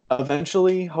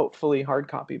 Eventually, hopefully hard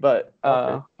copy, but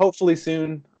hopefully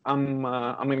soon I'm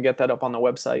going to get that up on the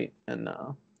website. And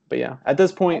but yeah, at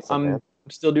this point I'm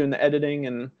still doing the editing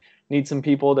and need some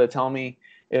people to tell me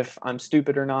if I'm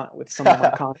stupid or not with some of my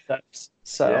concepts.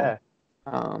 So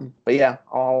but yeah,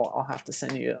 I'll have to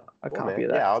send you a copy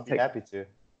of that. Yeah, I'll be happy to.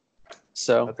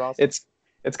 So that's awesome.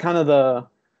 It's kind of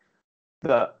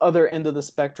the other end of the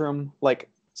spectrum. Like,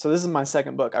 so this is my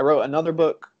second book. I wrote another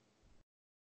book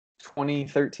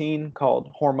 2013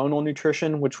 called Hormonal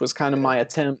Nutrition, which was kind of my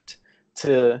attempt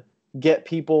to get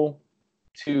people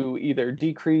to either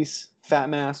decrease fat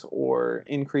mass or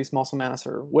increase muscle mass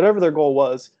or whatever their goal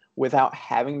was without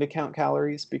having to count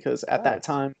calories, because at that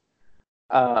time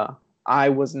I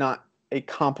was not a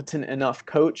competent enough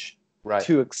coach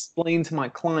to explain to my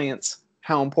clients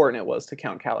how important it was to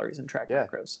count calories and track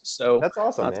macros. So that's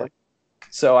awesome, man.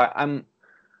 So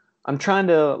I'm trying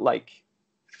to like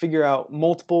figure out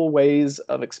multiple ways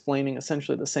of explaining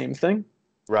essentially the same thing,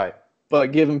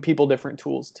 but giving people different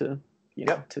tools to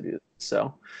to do.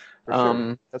 So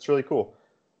that's really cool.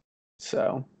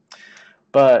 So,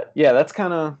 but yeah, that's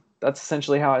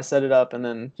essentially how I set it up. And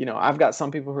then I've got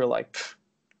some people who are like,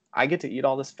 I get to eat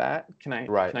all this fat. Can I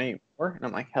eat more? And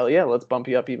I'm like, hell yeah, let's bump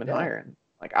you up even higher. And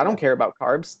like, I don't care about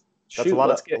carbs. That's a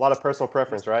lot of personal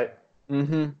preference, right?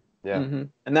 And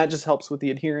that just helps with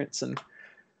the adherence and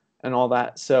all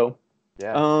that. So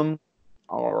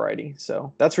alrighty.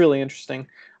 So that's really interesting.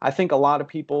 I think a lot of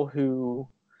people who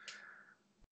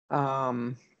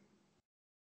have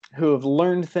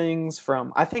learned things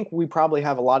from, I think we probably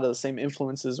have a lot of the same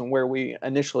influences and where we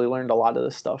initially learned a lot of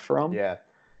this stuff from.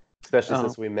 Especially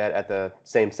since we met at the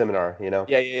same seminar,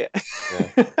 Yeah.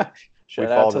 Shout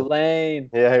out to Lane.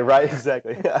 Yeah, right,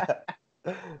 exactly.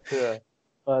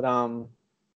 But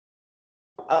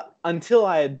until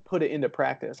I had put it into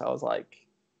practice, I was like,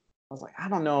 I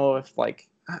don't know if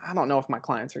my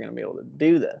clients are going to be able to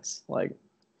do this. Like,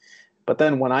 but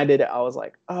then when I did it, I was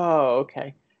like, oh,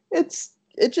 okay.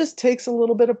 It just takes a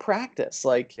little bit of practice.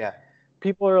 Like,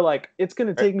 people are like, it's going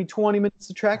to take me 20 minutes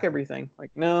to track everything.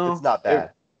 Like, no, it's not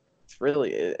bad.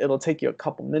 it'll take you a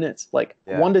couple minutes, like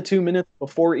Yeah. 1 to 2 minutes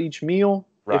before each meal,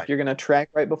 Right. if you're gonna track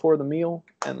right before the meal,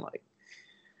 and like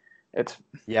it's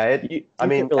you get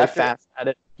really fast at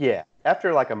it. Yeah,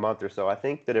 after like a month or so, I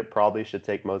think that it probably should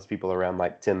take most people around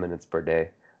like 10 minutes per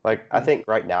day. Like I think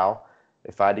right now,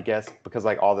 if I had to guess, because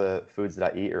like all the foods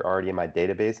that I eat are already in my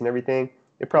database and everything,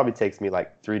 it probably takes me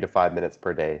like 3 to 5 minutes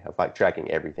per day of like tracking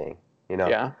everything, you know?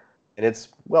 Yeah. And it's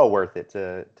well worth it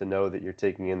to know that you're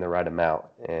taking in the right amount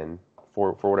and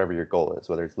for whatever your goal is,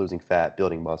 whether it's losing fat,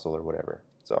 building muscle, or whatever.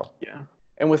 So Yeah.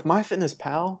 And with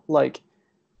MyFitnessPal, like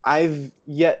I've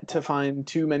yet to find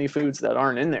too many foods that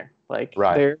aren't in there. Like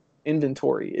right, their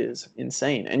inventory is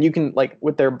insane. And you can like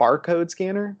with their barcode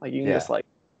scanner, like you can yeah, just like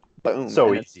boom,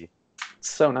 so and easy. it's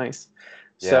so nice.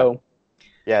 Yeah, So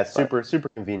yeah, it's but super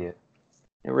convenient.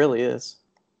 it really is.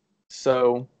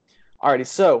 So alrighty,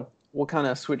 so we'll kind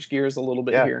of switch gears a little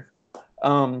bit Yeah. here.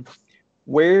 Um,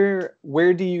 where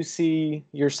do you see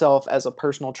yourself as a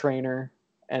personal trainer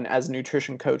and as a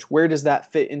nutrition coach? Where does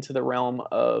that fit into the realm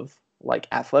of like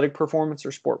athletic performance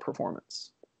or sport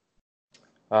performance?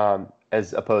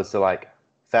 As opposed to like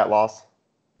fat loss.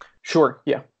 Sure.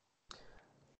 Yeah.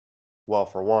 Well,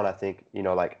 for one, I think,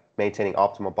 like maintaining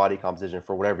optimal body composition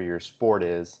for whatever your sport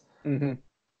is Mm-hmm.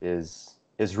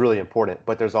 is really important.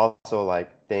 But there's also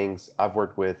like things I've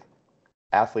worked with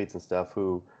athletes and stuff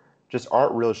who just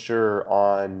aren't real sure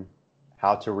on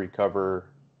how to recover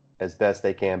as best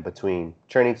they can between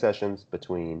training sessions,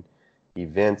 between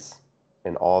events,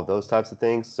 and all of those types of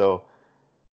things. So,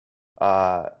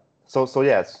 so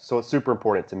it's super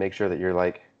important to make sure that you're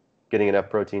like getting enough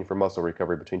protein for muscle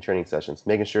recovery between training sessions,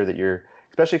 making sure that you're,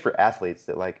 especially for athletes,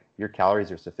 that like your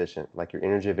calories are sufficient, like your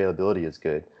energy availability is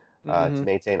good, to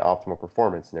maintain optimal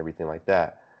performance and everything like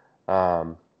that.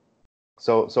 So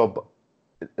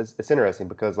it's interesting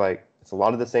because like it's a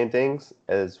lot of the same things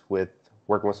as with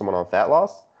working with someone on fat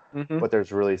loss, but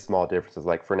there's really small differences.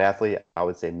 Like for an athlete, I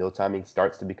would say meal timing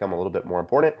starts to become a little bit more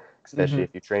important, especially if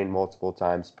you train multiple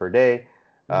times per day.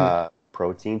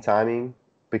 Protein timing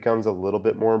becomes a little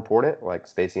bit more important, like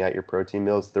spacing out your protein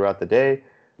meals throughout the day.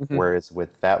 Whereas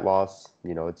with fat loss,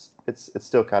 it's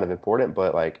still kind of important,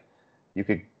 but like you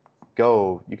could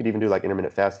even do like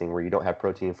intermittent fasting where you don't have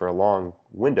protein for a long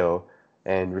window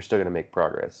and you're still going to make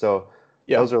progress. So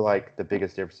those are like the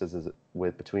biggest differences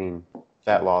between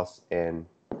fat loss and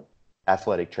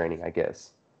athletic training, I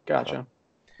guess. Gotcha.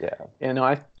 Yeah. Yeah, no,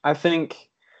 I think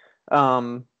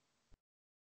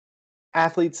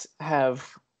athletes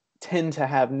tend to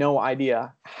have no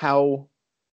idea how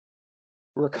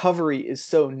recovery is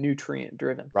so nutrient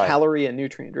driven, Right. calorie and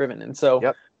nutrient driven. And so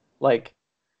Yep. like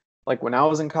when I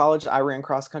was in college, I ran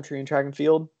cross country and track and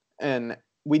field, and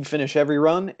we'd finish every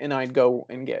run and I'd go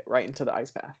and get right into the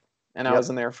ice bath. And I was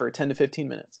in there for 10 to 15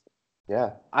 minutes.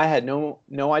 Yeah. I had no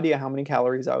idea how many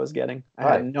calories I was getting. I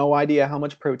Right. had no idea how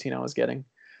much protein I was getting.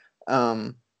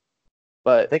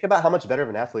 But think about how much better of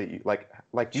an athlete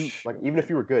even if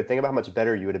you were good, think about how much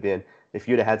better you would have been if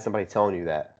you'd have had somebody telling you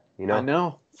that, I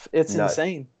know it's Nuts.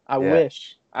 insane. I Yeah.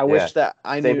 wish that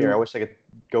I Same knew. here. I wish I could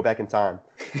go back in time.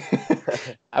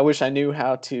 I wish I knew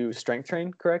how to strength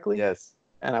train correctly. Yes.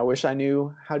 And I wish I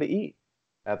knew how to eat.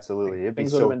 Absolutely. It'd be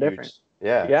Things would have so been huge. different.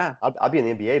 Yeah. Yeah. I'd be in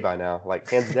the NBA by now, like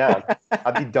hands down.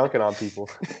 I'd be dunking on people.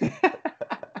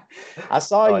 I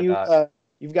saw No, you. not.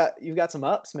 You've got some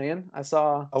ups, man. I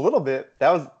saw A little bit.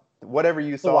 That was whatever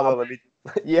you saw though.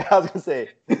 Yeah, I was gonna say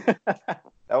that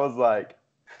was like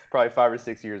probably 5 or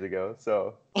 6 years ago.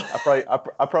 So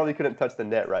I probably couldn't touch the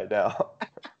net right now.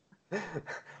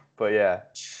 But yeah,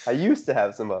 I used to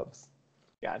have some ups.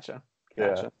 Gotcha.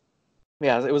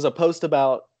 Yeah, it was a post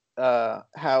about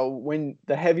how when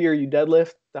the heavier you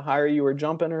deadlift, the higher you were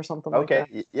jumping or something like that.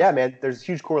 Okay. Yeah, man. There's a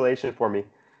huge correlation for me.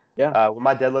 Yeah. When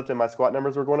my deadlift and my squat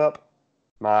numbers were going up,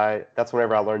 that's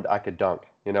whenever I learned I could dunk,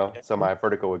 so my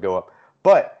vertical would go up.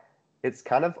 But it's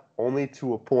kind of only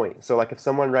to a point. So like if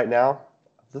someone right now,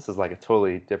 this is like a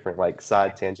totally different like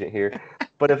side tangent here,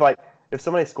 but if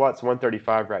somebody squats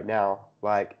 135 right now,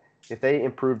 like if they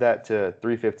improve that to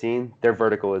 315, their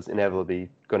vertical is inevitably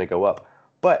going to go up.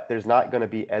 But there's not going to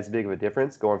be as big of a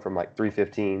difference going from like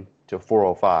 315 to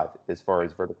 405 as far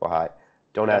as vertical height.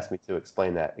 Don't ask me to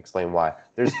explain that. Explain why.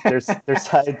 There's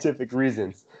scientific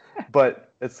reasons,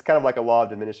 but it's kind of like a law of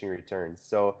diminishing returns.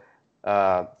 So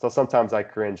sometimes I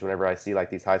cringe whenever I see like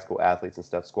these high school athletes and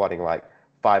stuff squatting like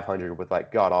 500 with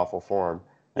like god awful form.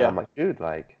 And I'm like, dude,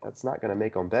 like that's not gonna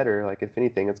make them better. Like if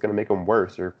anything, it's gonna make them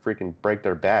worse or freaking break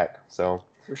their back. So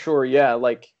for sure, yeah.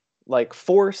 Like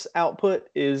force output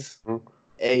is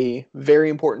a very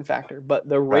important factor, but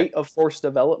the rate of force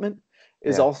development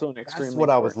is also an extremely That's what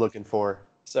important. I was looking for.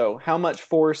 So how much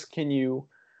force can you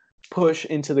push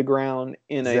into the ground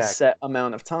in a set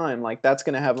amount of time, like that's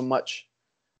going to have a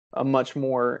much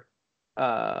more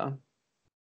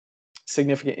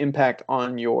significant impact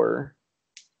on your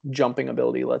jumping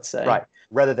ability, let's say. Right.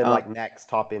 Rather than like max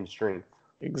top end strength.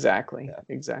 Exactly. Yeah.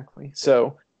 Exactly.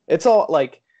 So it's all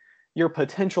like your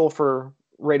potential for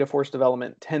rate of force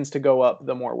development tends to go up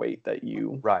the more weight that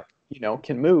you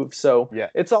can move. So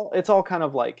it's all kind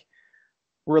of like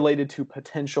related to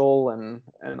potential and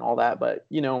all that. But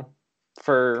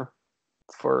for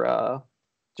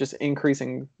just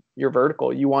increasing your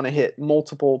vertical, you want to hit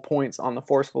multiple points on the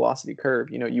force velocity curve.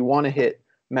 You want to hit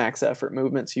max effort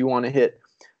movements. You want to hit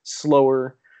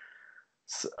slower,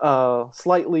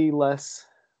 slightly less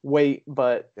weight,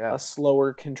 but a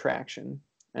slower contraction.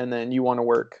 And then you want to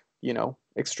work,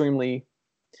 extremely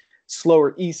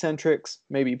slower eccentrics,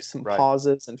 maybe some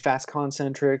pauses and fast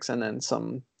concentrics, and then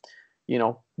some,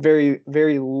 very,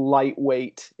 very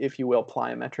lightweight, if you will,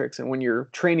 plyometrics. And when you're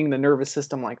training the nervous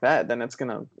system like that, then it's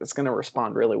gonna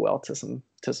respond really well to some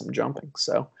jumping.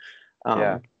 So,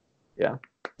 yeah.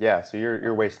 So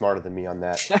you're way smarter than me on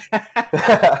that.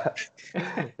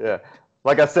 Yeah.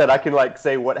 Like I said, I can like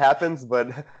say what happens, but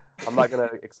I'm not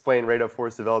gonna explain rate of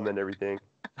force development and everything.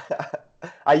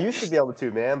 I used to be able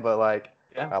to, man, but like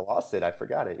I lost it. I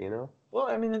forgot it, Well,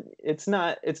 I mean, it's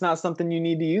not something you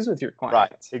need to use with your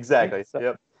clients. Right. Exactly. Right?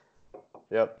 So,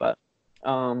 yep. But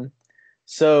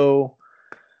so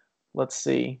let's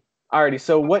see. Alrighty.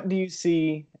 So what do you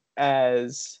see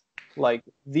as like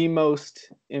the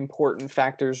most important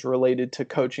factors related to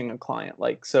coaching a client?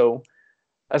 Like, so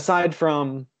aside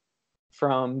from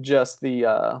just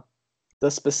the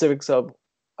specifics of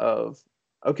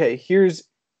okay, here's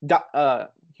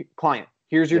client,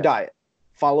 here's your diet,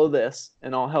 follow this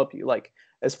and I'll help you. Like,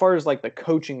 as far as like the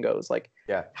coaching goes, like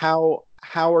how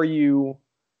are you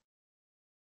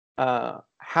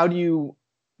how do you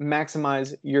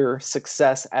maximize your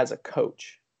success as a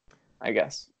coach, I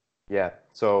guess? Yeah.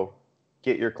 So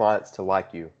get your clients to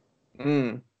like you.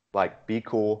 Like, be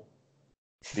cool,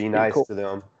 be nice to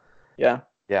them. Yeah.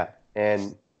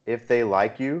 And if they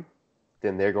like you,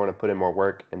 then they're going to put in more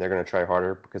work and they're going to try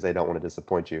harder because they don't want to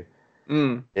disappoint you.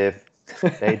 If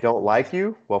they don't like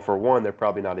you, well, for one, they're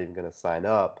probably not even going to sign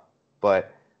up,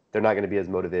 but they're not going to be as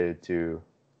motivated to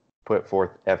put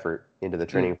forth effort into the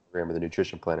training program or the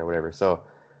nutrition plan or whatever. So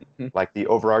like the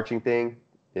overarching thing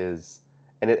is,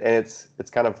 and it's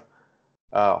kind of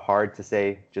hard to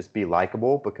say just be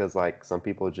likable, because like some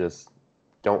people just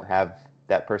don't have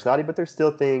that personality, but there's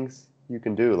still things you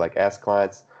can do, like ask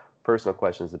clients personal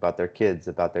questions about their kids,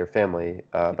 about their family,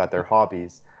 about their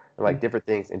hobbies, and like different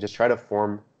things, and just try to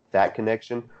form that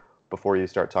connection before you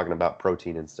start talking about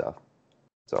protein and stuff.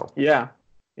 So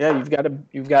you've got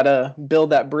to build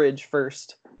that bridge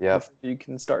first before you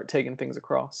can start taking things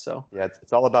across. So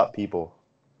it's all about people.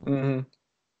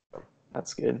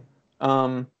 That's good.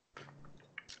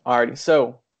 Alrighty.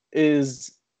 So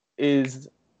is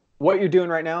what you're doing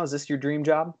right now, is this your dream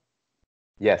job?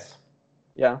 Yes.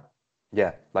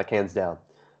 Yeah, like hands down.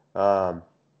 I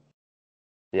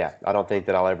don't think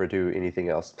that I'll ever do anything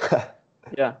else.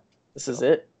 This is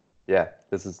it.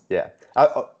 I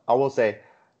will say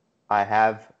I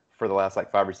have, for the last like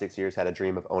 5 or 6 years, had a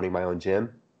dream of owning my own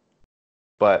gym,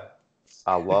 but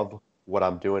I love what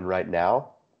I'm doing right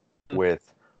now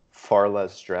with far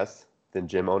less stress than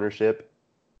gym ownership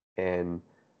and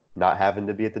not having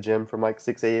to be at the gym from like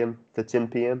 6 a.m. to 10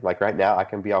 p.m. Like right now, I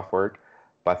can be off work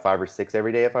by 5 or 6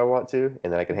 every day if I want to,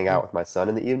 and then I can hang out with my son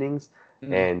in the evenings,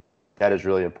 and that is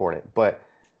really important. But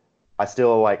I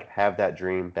still like have that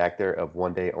dream back there of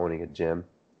one day owning a gym,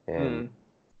 and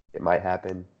it might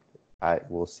happen.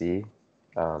 We'll see.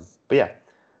 But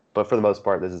for the most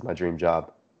part, this is my dream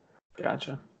job.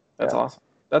 Gotcha. That's awesome.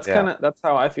 That's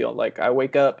how I feel. Like, I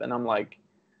wake up and I'm like,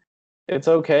 it's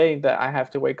okay that I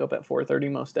have to wake up at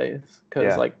 4:30 most days,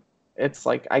 because like it's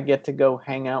like I get to go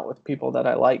hang out with people that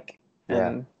I like,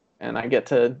 and I get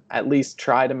to at least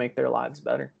try to make their lives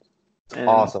better. And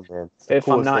awesome, man. It's the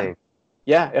coolest thing.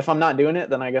 If I'm not doing it,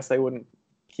 then I guess they wouldn't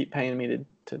keep paying me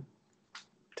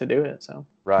to do it. So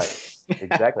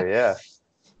exactly.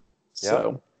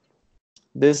 So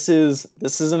this is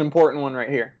an important one right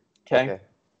here. Okay.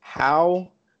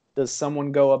 How does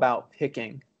someone go about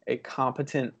picking a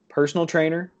competent personal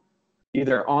trainer,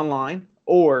 either online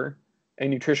or a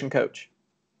nutrition coach?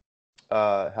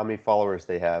 How many followers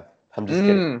they have? I'm just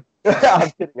kidding.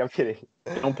 I'm kidding.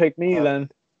 Don't pick me then.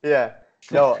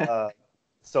 No.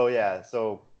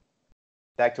 So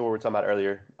back to what we were talking about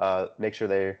earlier. Make sure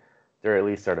they're at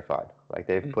least certified. Like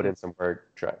they've put in some work,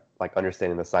 like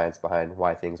understanding the science behind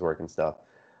why things work and stuff.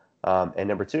 And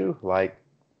number two, like,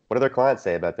 what do their clients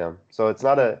say about them? So it's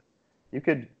not you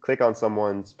could click on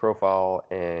someone's profile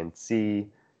and see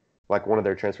like one of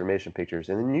their transformation pictures,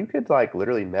 and then you could like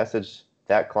literally message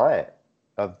that client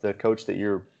of the coach that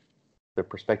you're the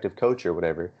prospective coach or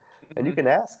whatever, and you Mm-hmm. can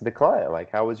ask the client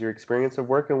like, how was your experience of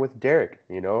working with Derek,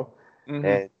 you know, Mm-hmm.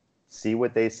 and see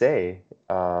what they say.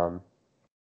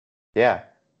 Yeah,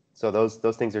 so those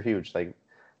things are huge.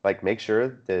 Like make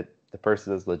sure that the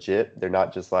person is legit. They're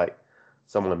not just like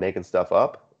someone making stuff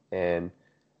up, and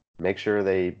make sure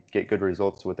they get good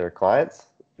results with their clients,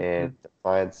 Mm-hmm. and the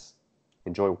clients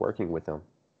enjoy working with them.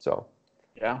 So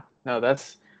Yeah, no,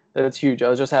 that's huge. I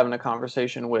was just having a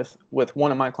conversation with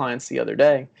one of my clients the other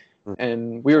day, mm,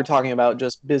 and we were talking about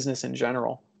just business in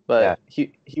general. yeah, But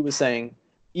he was saying,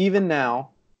 even now,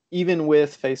 even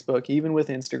with Facebook, even with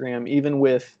Instagram, even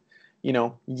with,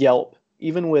 Yelp,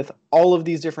 even with all of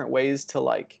these different ways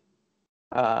to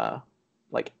uh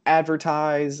like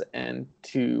advertise and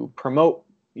to promote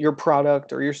your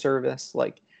product or your service,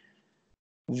 like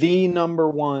the number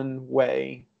one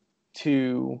way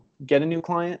to get a new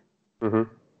client hmm,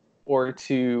 or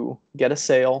to get a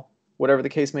sale, whatever the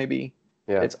case may be,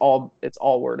 yeah, it's all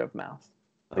word of mouth.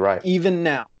 Like right, even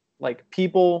now, like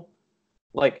people,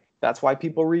 like that's why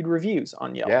people read reviews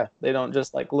on Yelp. yeah, They don't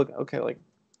just like look, okay, like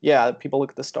yeah, people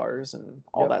look at the stars and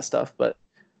all yep, that stuff, but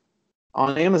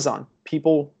on Amazon,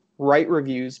 people write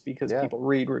reviews because yeah, people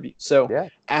read reviews. So yeah,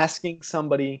 asking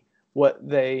somebody what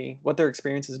their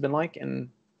experience has been like, and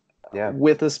yeah.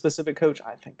 with a specific coach,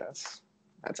 I think that's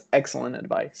excellent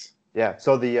advice. Yeah.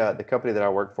 So the company that I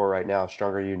work for right now,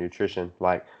 Stronger You Nutrition,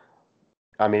 like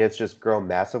I mean, it's just grown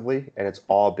massively, and it's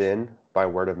all been by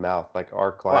word of mouth. Like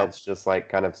our Wow. clients just like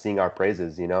kind of sing our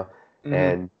praises, you know. Mm-hmm.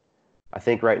 And I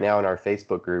think right now in our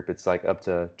Facebook group, it's like up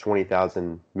to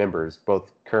 20,000 members,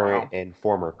 both current Wow. and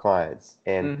former clients,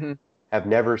 and Mm-hmm. have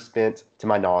never spent, to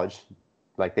my knowledge,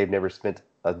 like they've never spent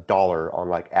a dollar on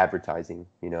like advertising,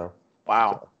 you know.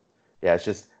 Wow. So yeah, it's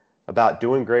just about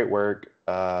doing great work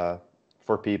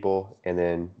for people, and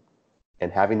then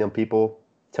and having them people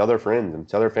tell their friends and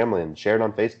tell their family and share it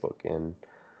on Facebook. And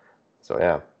so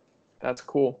yeah, That's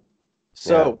cool. yeah,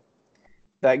 So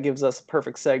that gives us a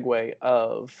perfect segue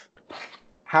of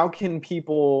how can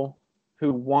people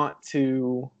who want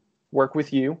to work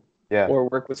with you yeah. or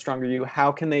work with Stronger You,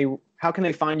 how can they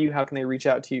find you? How can they reach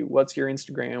out to you? What's your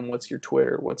Instagram? What's your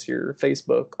Twitter? What's your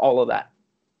Facebook? All of that.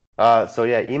 So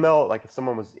yeah, email, like if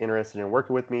someone was interested in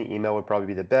working with me, email would probably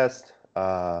be the best.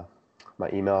 My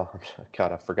email,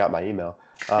 God, I forgot my email.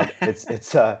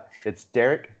 It's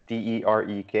Derek,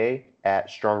 Derek at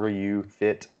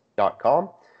strongeryoufit.com.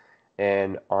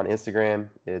 And on Instagram,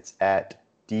 it's at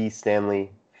dstanleyfit.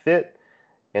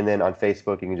 And then on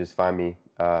Facebook, you can just find me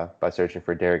by searching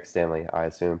for Derek Stanley, I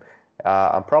assume.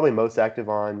 I'm probably most active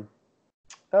on,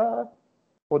 well,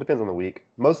 it depends on the week.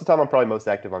 Most of the time, I'm probably most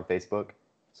active on Facebook.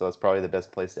 So it's probably the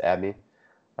best place to add me.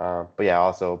 But yeah,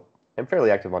 also, I'm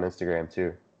fairly active on Instagram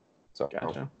too. So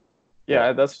Gotcha. yeah,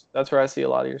 Yeah, that's where I see a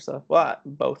lot of your stuff. Well,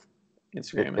 both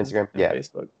Instagram and, Instagram, and yeah,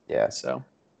 Facebook. yeah. So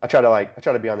I try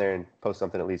to be on there and post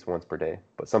something at least once per day.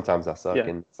 But sometimes I suck yeah.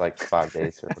 and it's like 5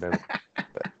 days or whatever.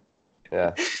 But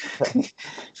yeah, yeah.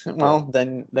 Well,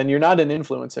 then you're not an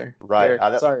influencer, Right.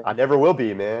 Derek. Sorry. I never will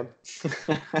be, man.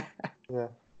 Yeah.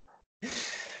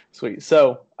 Sweet.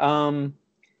 So,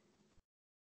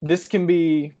 this can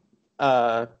be,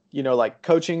 like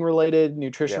coaching related,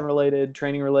 nutrition Yeah. related,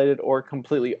 training related, or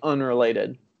completely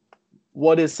unrelated.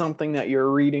 What is something that you're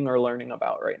reading or learning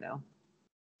about right now?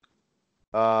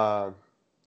 Uh,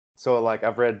 so like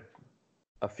I've read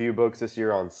a few books this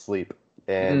year on sleep,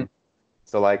 Mm, and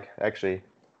so like actually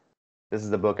this is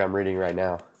the book I'm reading right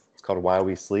now. It's called Why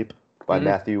We Sleep by mm,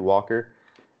 Matthew Walker,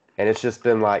 and it's just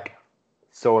been like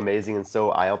so amazing and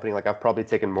so eye-opening. Like I've probably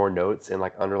taken more notes and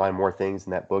like underlined more things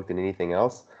in that book than anything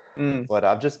else. mm. But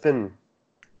I've just been,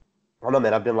 I don't know,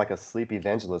 man, I've been like a sleep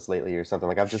evangelist lately or something.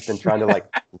 Like I've just been trying to like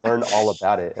learn all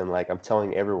about it, and like I'm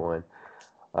telling everyone.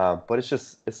 But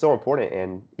it's so important,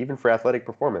 and even for athletic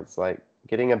performance, like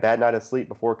getting a bad night of sleep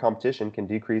before competition can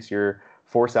decrease your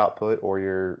force output or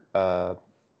your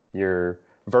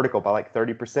vertical by like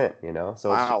 30%. You know,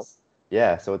 so it's Wow. just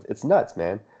yeah, so it's nuts,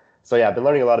 man. So yeah, I've been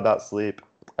learning a lot about sleep.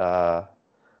 Uh,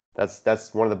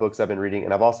 that's one of the books I've been reading,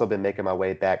 and I've also been making my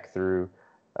way back through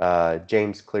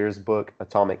James Clear's book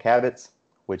Atomic Habits,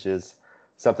 which is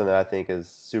something that I think is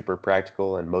super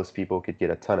practical and most people could get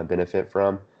a ton of benefit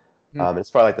from. Mm,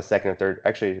 It's probably like the second or third,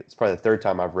 actually, it's probably the third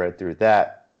time I've read through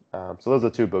that. So those are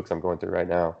the two books I'm going through right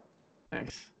now.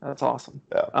 Thanks. That's awesome.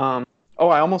 Yeah. Oh,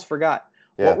 I almost forgot.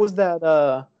 What Yeah. was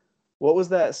that? What was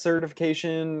that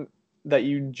certification that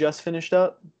you just finished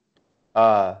up?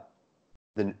 Uh,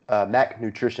 the Mac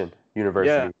Nutrition Yeah.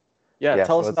 University. Yeah, Yeah,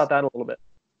 tell so us about that a little bit.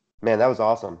 man, that was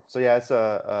awesome. So yeah, it's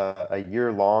a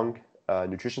year-long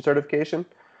nutrition certification.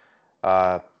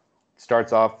 Uh,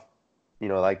 Starts off,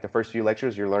 like the first few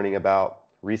lectures, you're learning about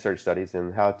research studies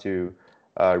and how to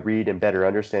read and better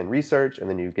understand research, and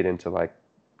then you get into like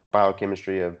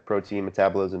biochemistry of protein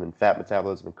metabolism and fat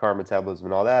metabolism and carb metabolism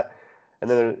and all that. And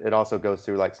then it also goes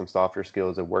through like some softer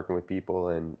skills of working with people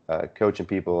and coaching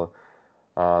people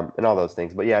and all those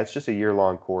things. But yeah, it's just a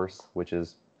year-long course, which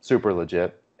is super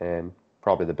legit and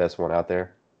probably the best one out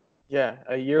there. Yeah,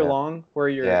 a year Yeah, long where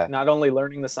you're yeah, not only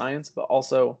learning the science, but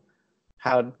also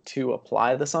how to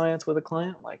apply the science with a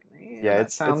client. Like, man, yeah. that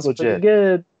It's sounds pretty legit.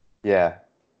 good. Yeah,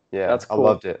 yeah. That's I cool.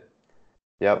 loved it.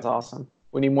 That's Yep. awesome.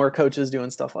 We need more coaches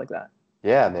doing stuff like that.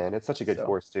 Yeah, man. It's such a good So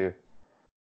course too.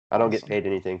 I don't get awesome. paid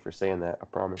anything for saying that. I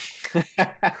promise.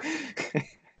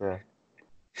 Yeah.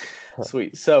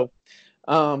 Sweet. So,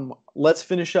 let's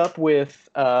finish up with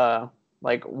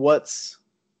like what's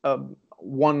a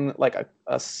one like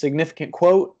a significant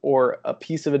quote or a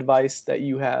piece of advice that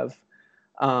you have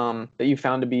that you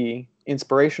found to be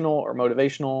inspirational or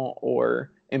motivational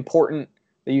or important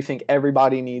that you think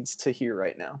everybody needs to hear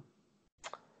right now.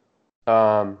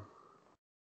 Um,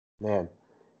 Man.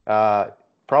 Uh,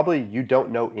 Probably you don't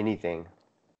know anything.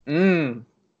 Mm,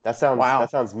 That wow.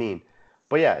 sounds mean,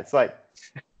 but yeah, it's like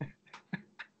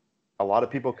a lot of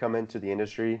people come into the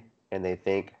industry and they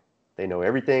think they know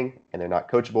everything and they're not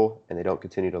coachable and they don't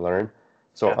continue to learn.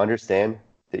 So Yeah. understand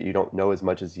that you don't know as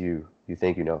much as you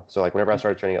think you know. So like whenever I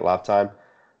started training at Lifetime,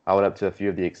 I went up to a few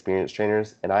of the experienced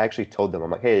trainers and I actually told them,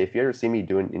 I'm like, hey, if you ever see me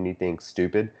doing anything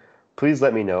stupid, please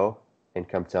let me know and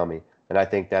come tell me. And I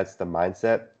think that's the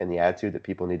mindset and the attitude that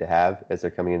people need to have as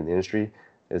they're coming into the industry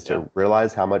is Yeah. to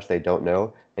realize how much they don't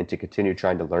know and to continue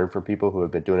trying to learn from people who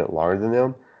have been doing it longer than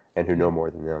them and who know more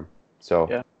than them. So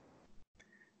Yeah.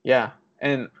 Yeah.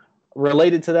 And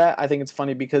related to that, I think it's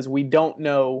funny because we don't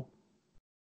know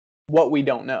what we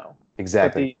don't know. But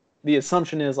exactly. the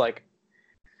assumption is like,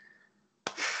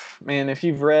 man, if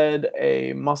you've read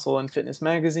a muscle and fitness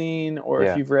magazine, or if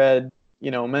Yeah. you've read,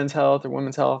 Men's Health or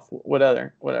Women's Health,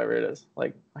 whatever it is,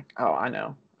 like, oh, I You're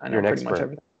know an pretty much expert.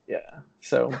 everything. Yeah.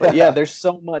 So, but yeah, there's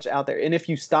so much out there, and if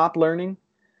you stop learning,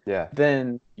 Yeah,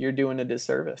 then you're doing a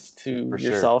disservice to for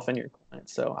sure. yourself and your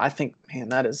clients. So, I think, man,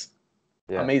 that is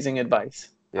Yeah. amazing advice.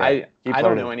 Yeah. I Keep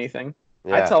don't know learning. anything.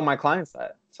 I Yeah. tell my clients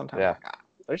that sometimes, Yeah. like,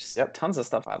 there's Yep. tons of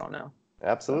stuff I don't know. So,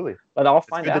 Absolutely. but I'll It's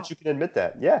find good that out. you can admit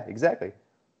that. Yeah, exactly.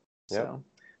 Yep. So,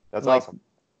 That's like, awesome.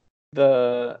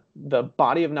 the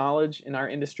body of knowledge in our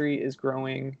industry is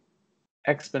growing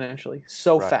exponentially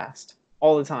so Right. fast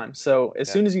all the time. So as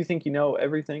Yeah. soon as you think you know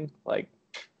everything, like,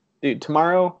 dude,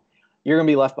 tomorrow you're gonna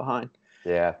be left behind.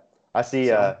 Yeah. I see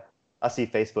So I see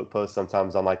Facebook posts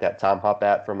sometimes on like that Time Hop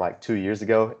app from like 2 years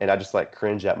ago and I just like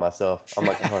cringe at myself. I'm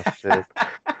like, oh shit.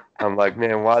 I'm like,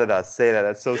 man, why did I say that?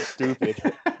 That's so stupid.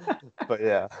 But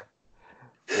yeah.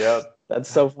 Yep. that's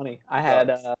so funny.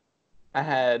 Sucks. I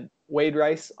had Wade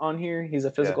Rice on here. He's a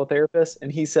Yeah. physical therapist,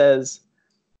 and he said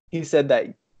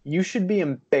that you should be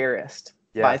embarrassed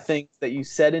by Yes. things that you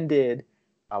said and did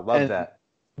I love and that.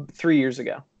 3 years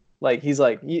ago. Like, he's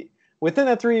like, within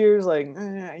that 3 years, like,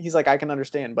 he's like, I can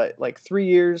understand, but like 3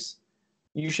 years,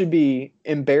 you should be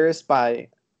embarrassed by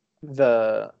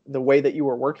the way that you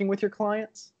were working with your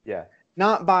clients, Yeah.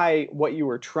 not by what you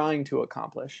were trying to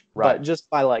accomplish, Right. but just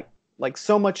by like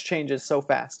so much changes so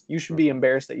fast. You should be Mhm.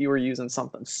 embarrassed that you were using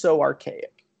something so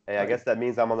archaic. Hey, I Like, guess that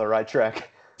means I'm on the right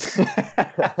track.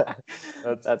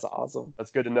 That's that's awesome. that's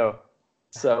good to know.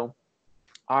 So,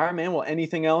 all right, man. Well,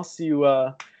 anything else you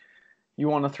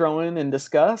want to throw in and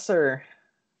discuss, or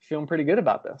feeling pretty good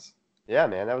about this? Yeah,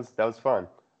 man, that was fun.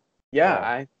 Yeah, Uh,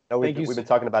 I no, thank you. we've been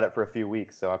talking about it for a few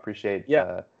weeks, so I appreciate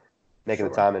Yeah, making the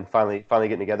sure. time and finally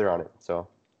getting together on it. So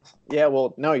Yeah,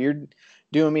 well, no, you're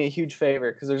doing me a huge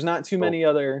favor because there's not too cool. many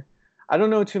other. I don't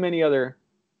know too many other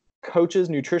coaches,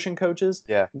 nutrition coaches,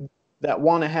 Yeah, that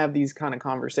want to have these kind of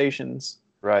conversations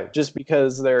right. just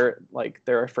because they're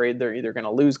afraid they're either going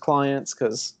to lose clients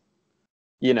because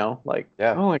like,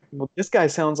 Yeah, oh, like, well, this guy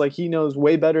sounds like he knows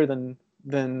way better than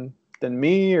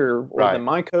me or than right.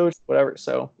 my coach, whatever.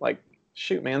 So, like,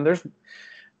 shoot, man,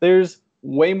 there's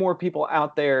way more people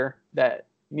out there that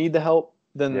need the help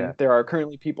than Yeah, there are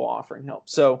currently people offering help.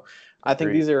 So I think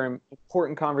agreed. these are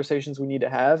important conversations we need to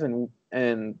have,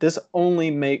 and this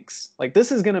only makes, like,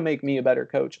 this is going to make me a better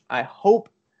coach. I hope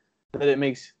that it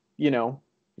makes, you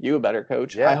a better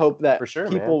coach. I Yeah, hope that for sure,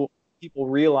 man. people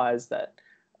realize that,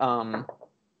 um,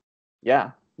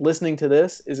 yeah, listening to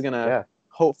this is going to Yeah,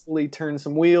 hopefully turn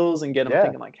some wheels and get them yeah,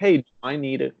 thinking like, hey, do I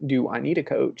need a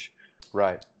coach?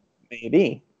 right.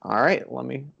 Maybe. All right, let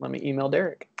me email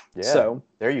Derek. Yeah. So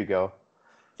there you go.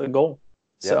 the goal.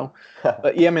 Yep. So,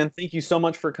 but yeah, man, thank you so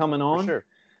much for coming on. For sure.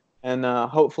 And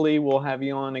hopefully we'll have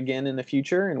you on again in the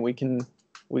future, and we can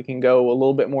go a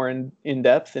little bit more in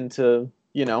depth into,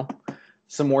 you know,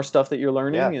 some more stuff that you're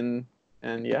learning,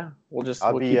 and yeah, we'll Be keep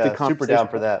the super down conversation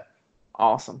for that.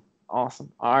 Awesome.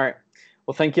 All right.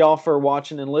 Well, thank you all for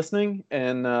watching and listening,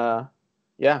 and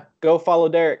yeah, go follow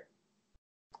Derek.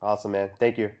 Awesome, man.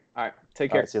 Thank you. All right.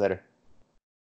 Take All care. right, see you later.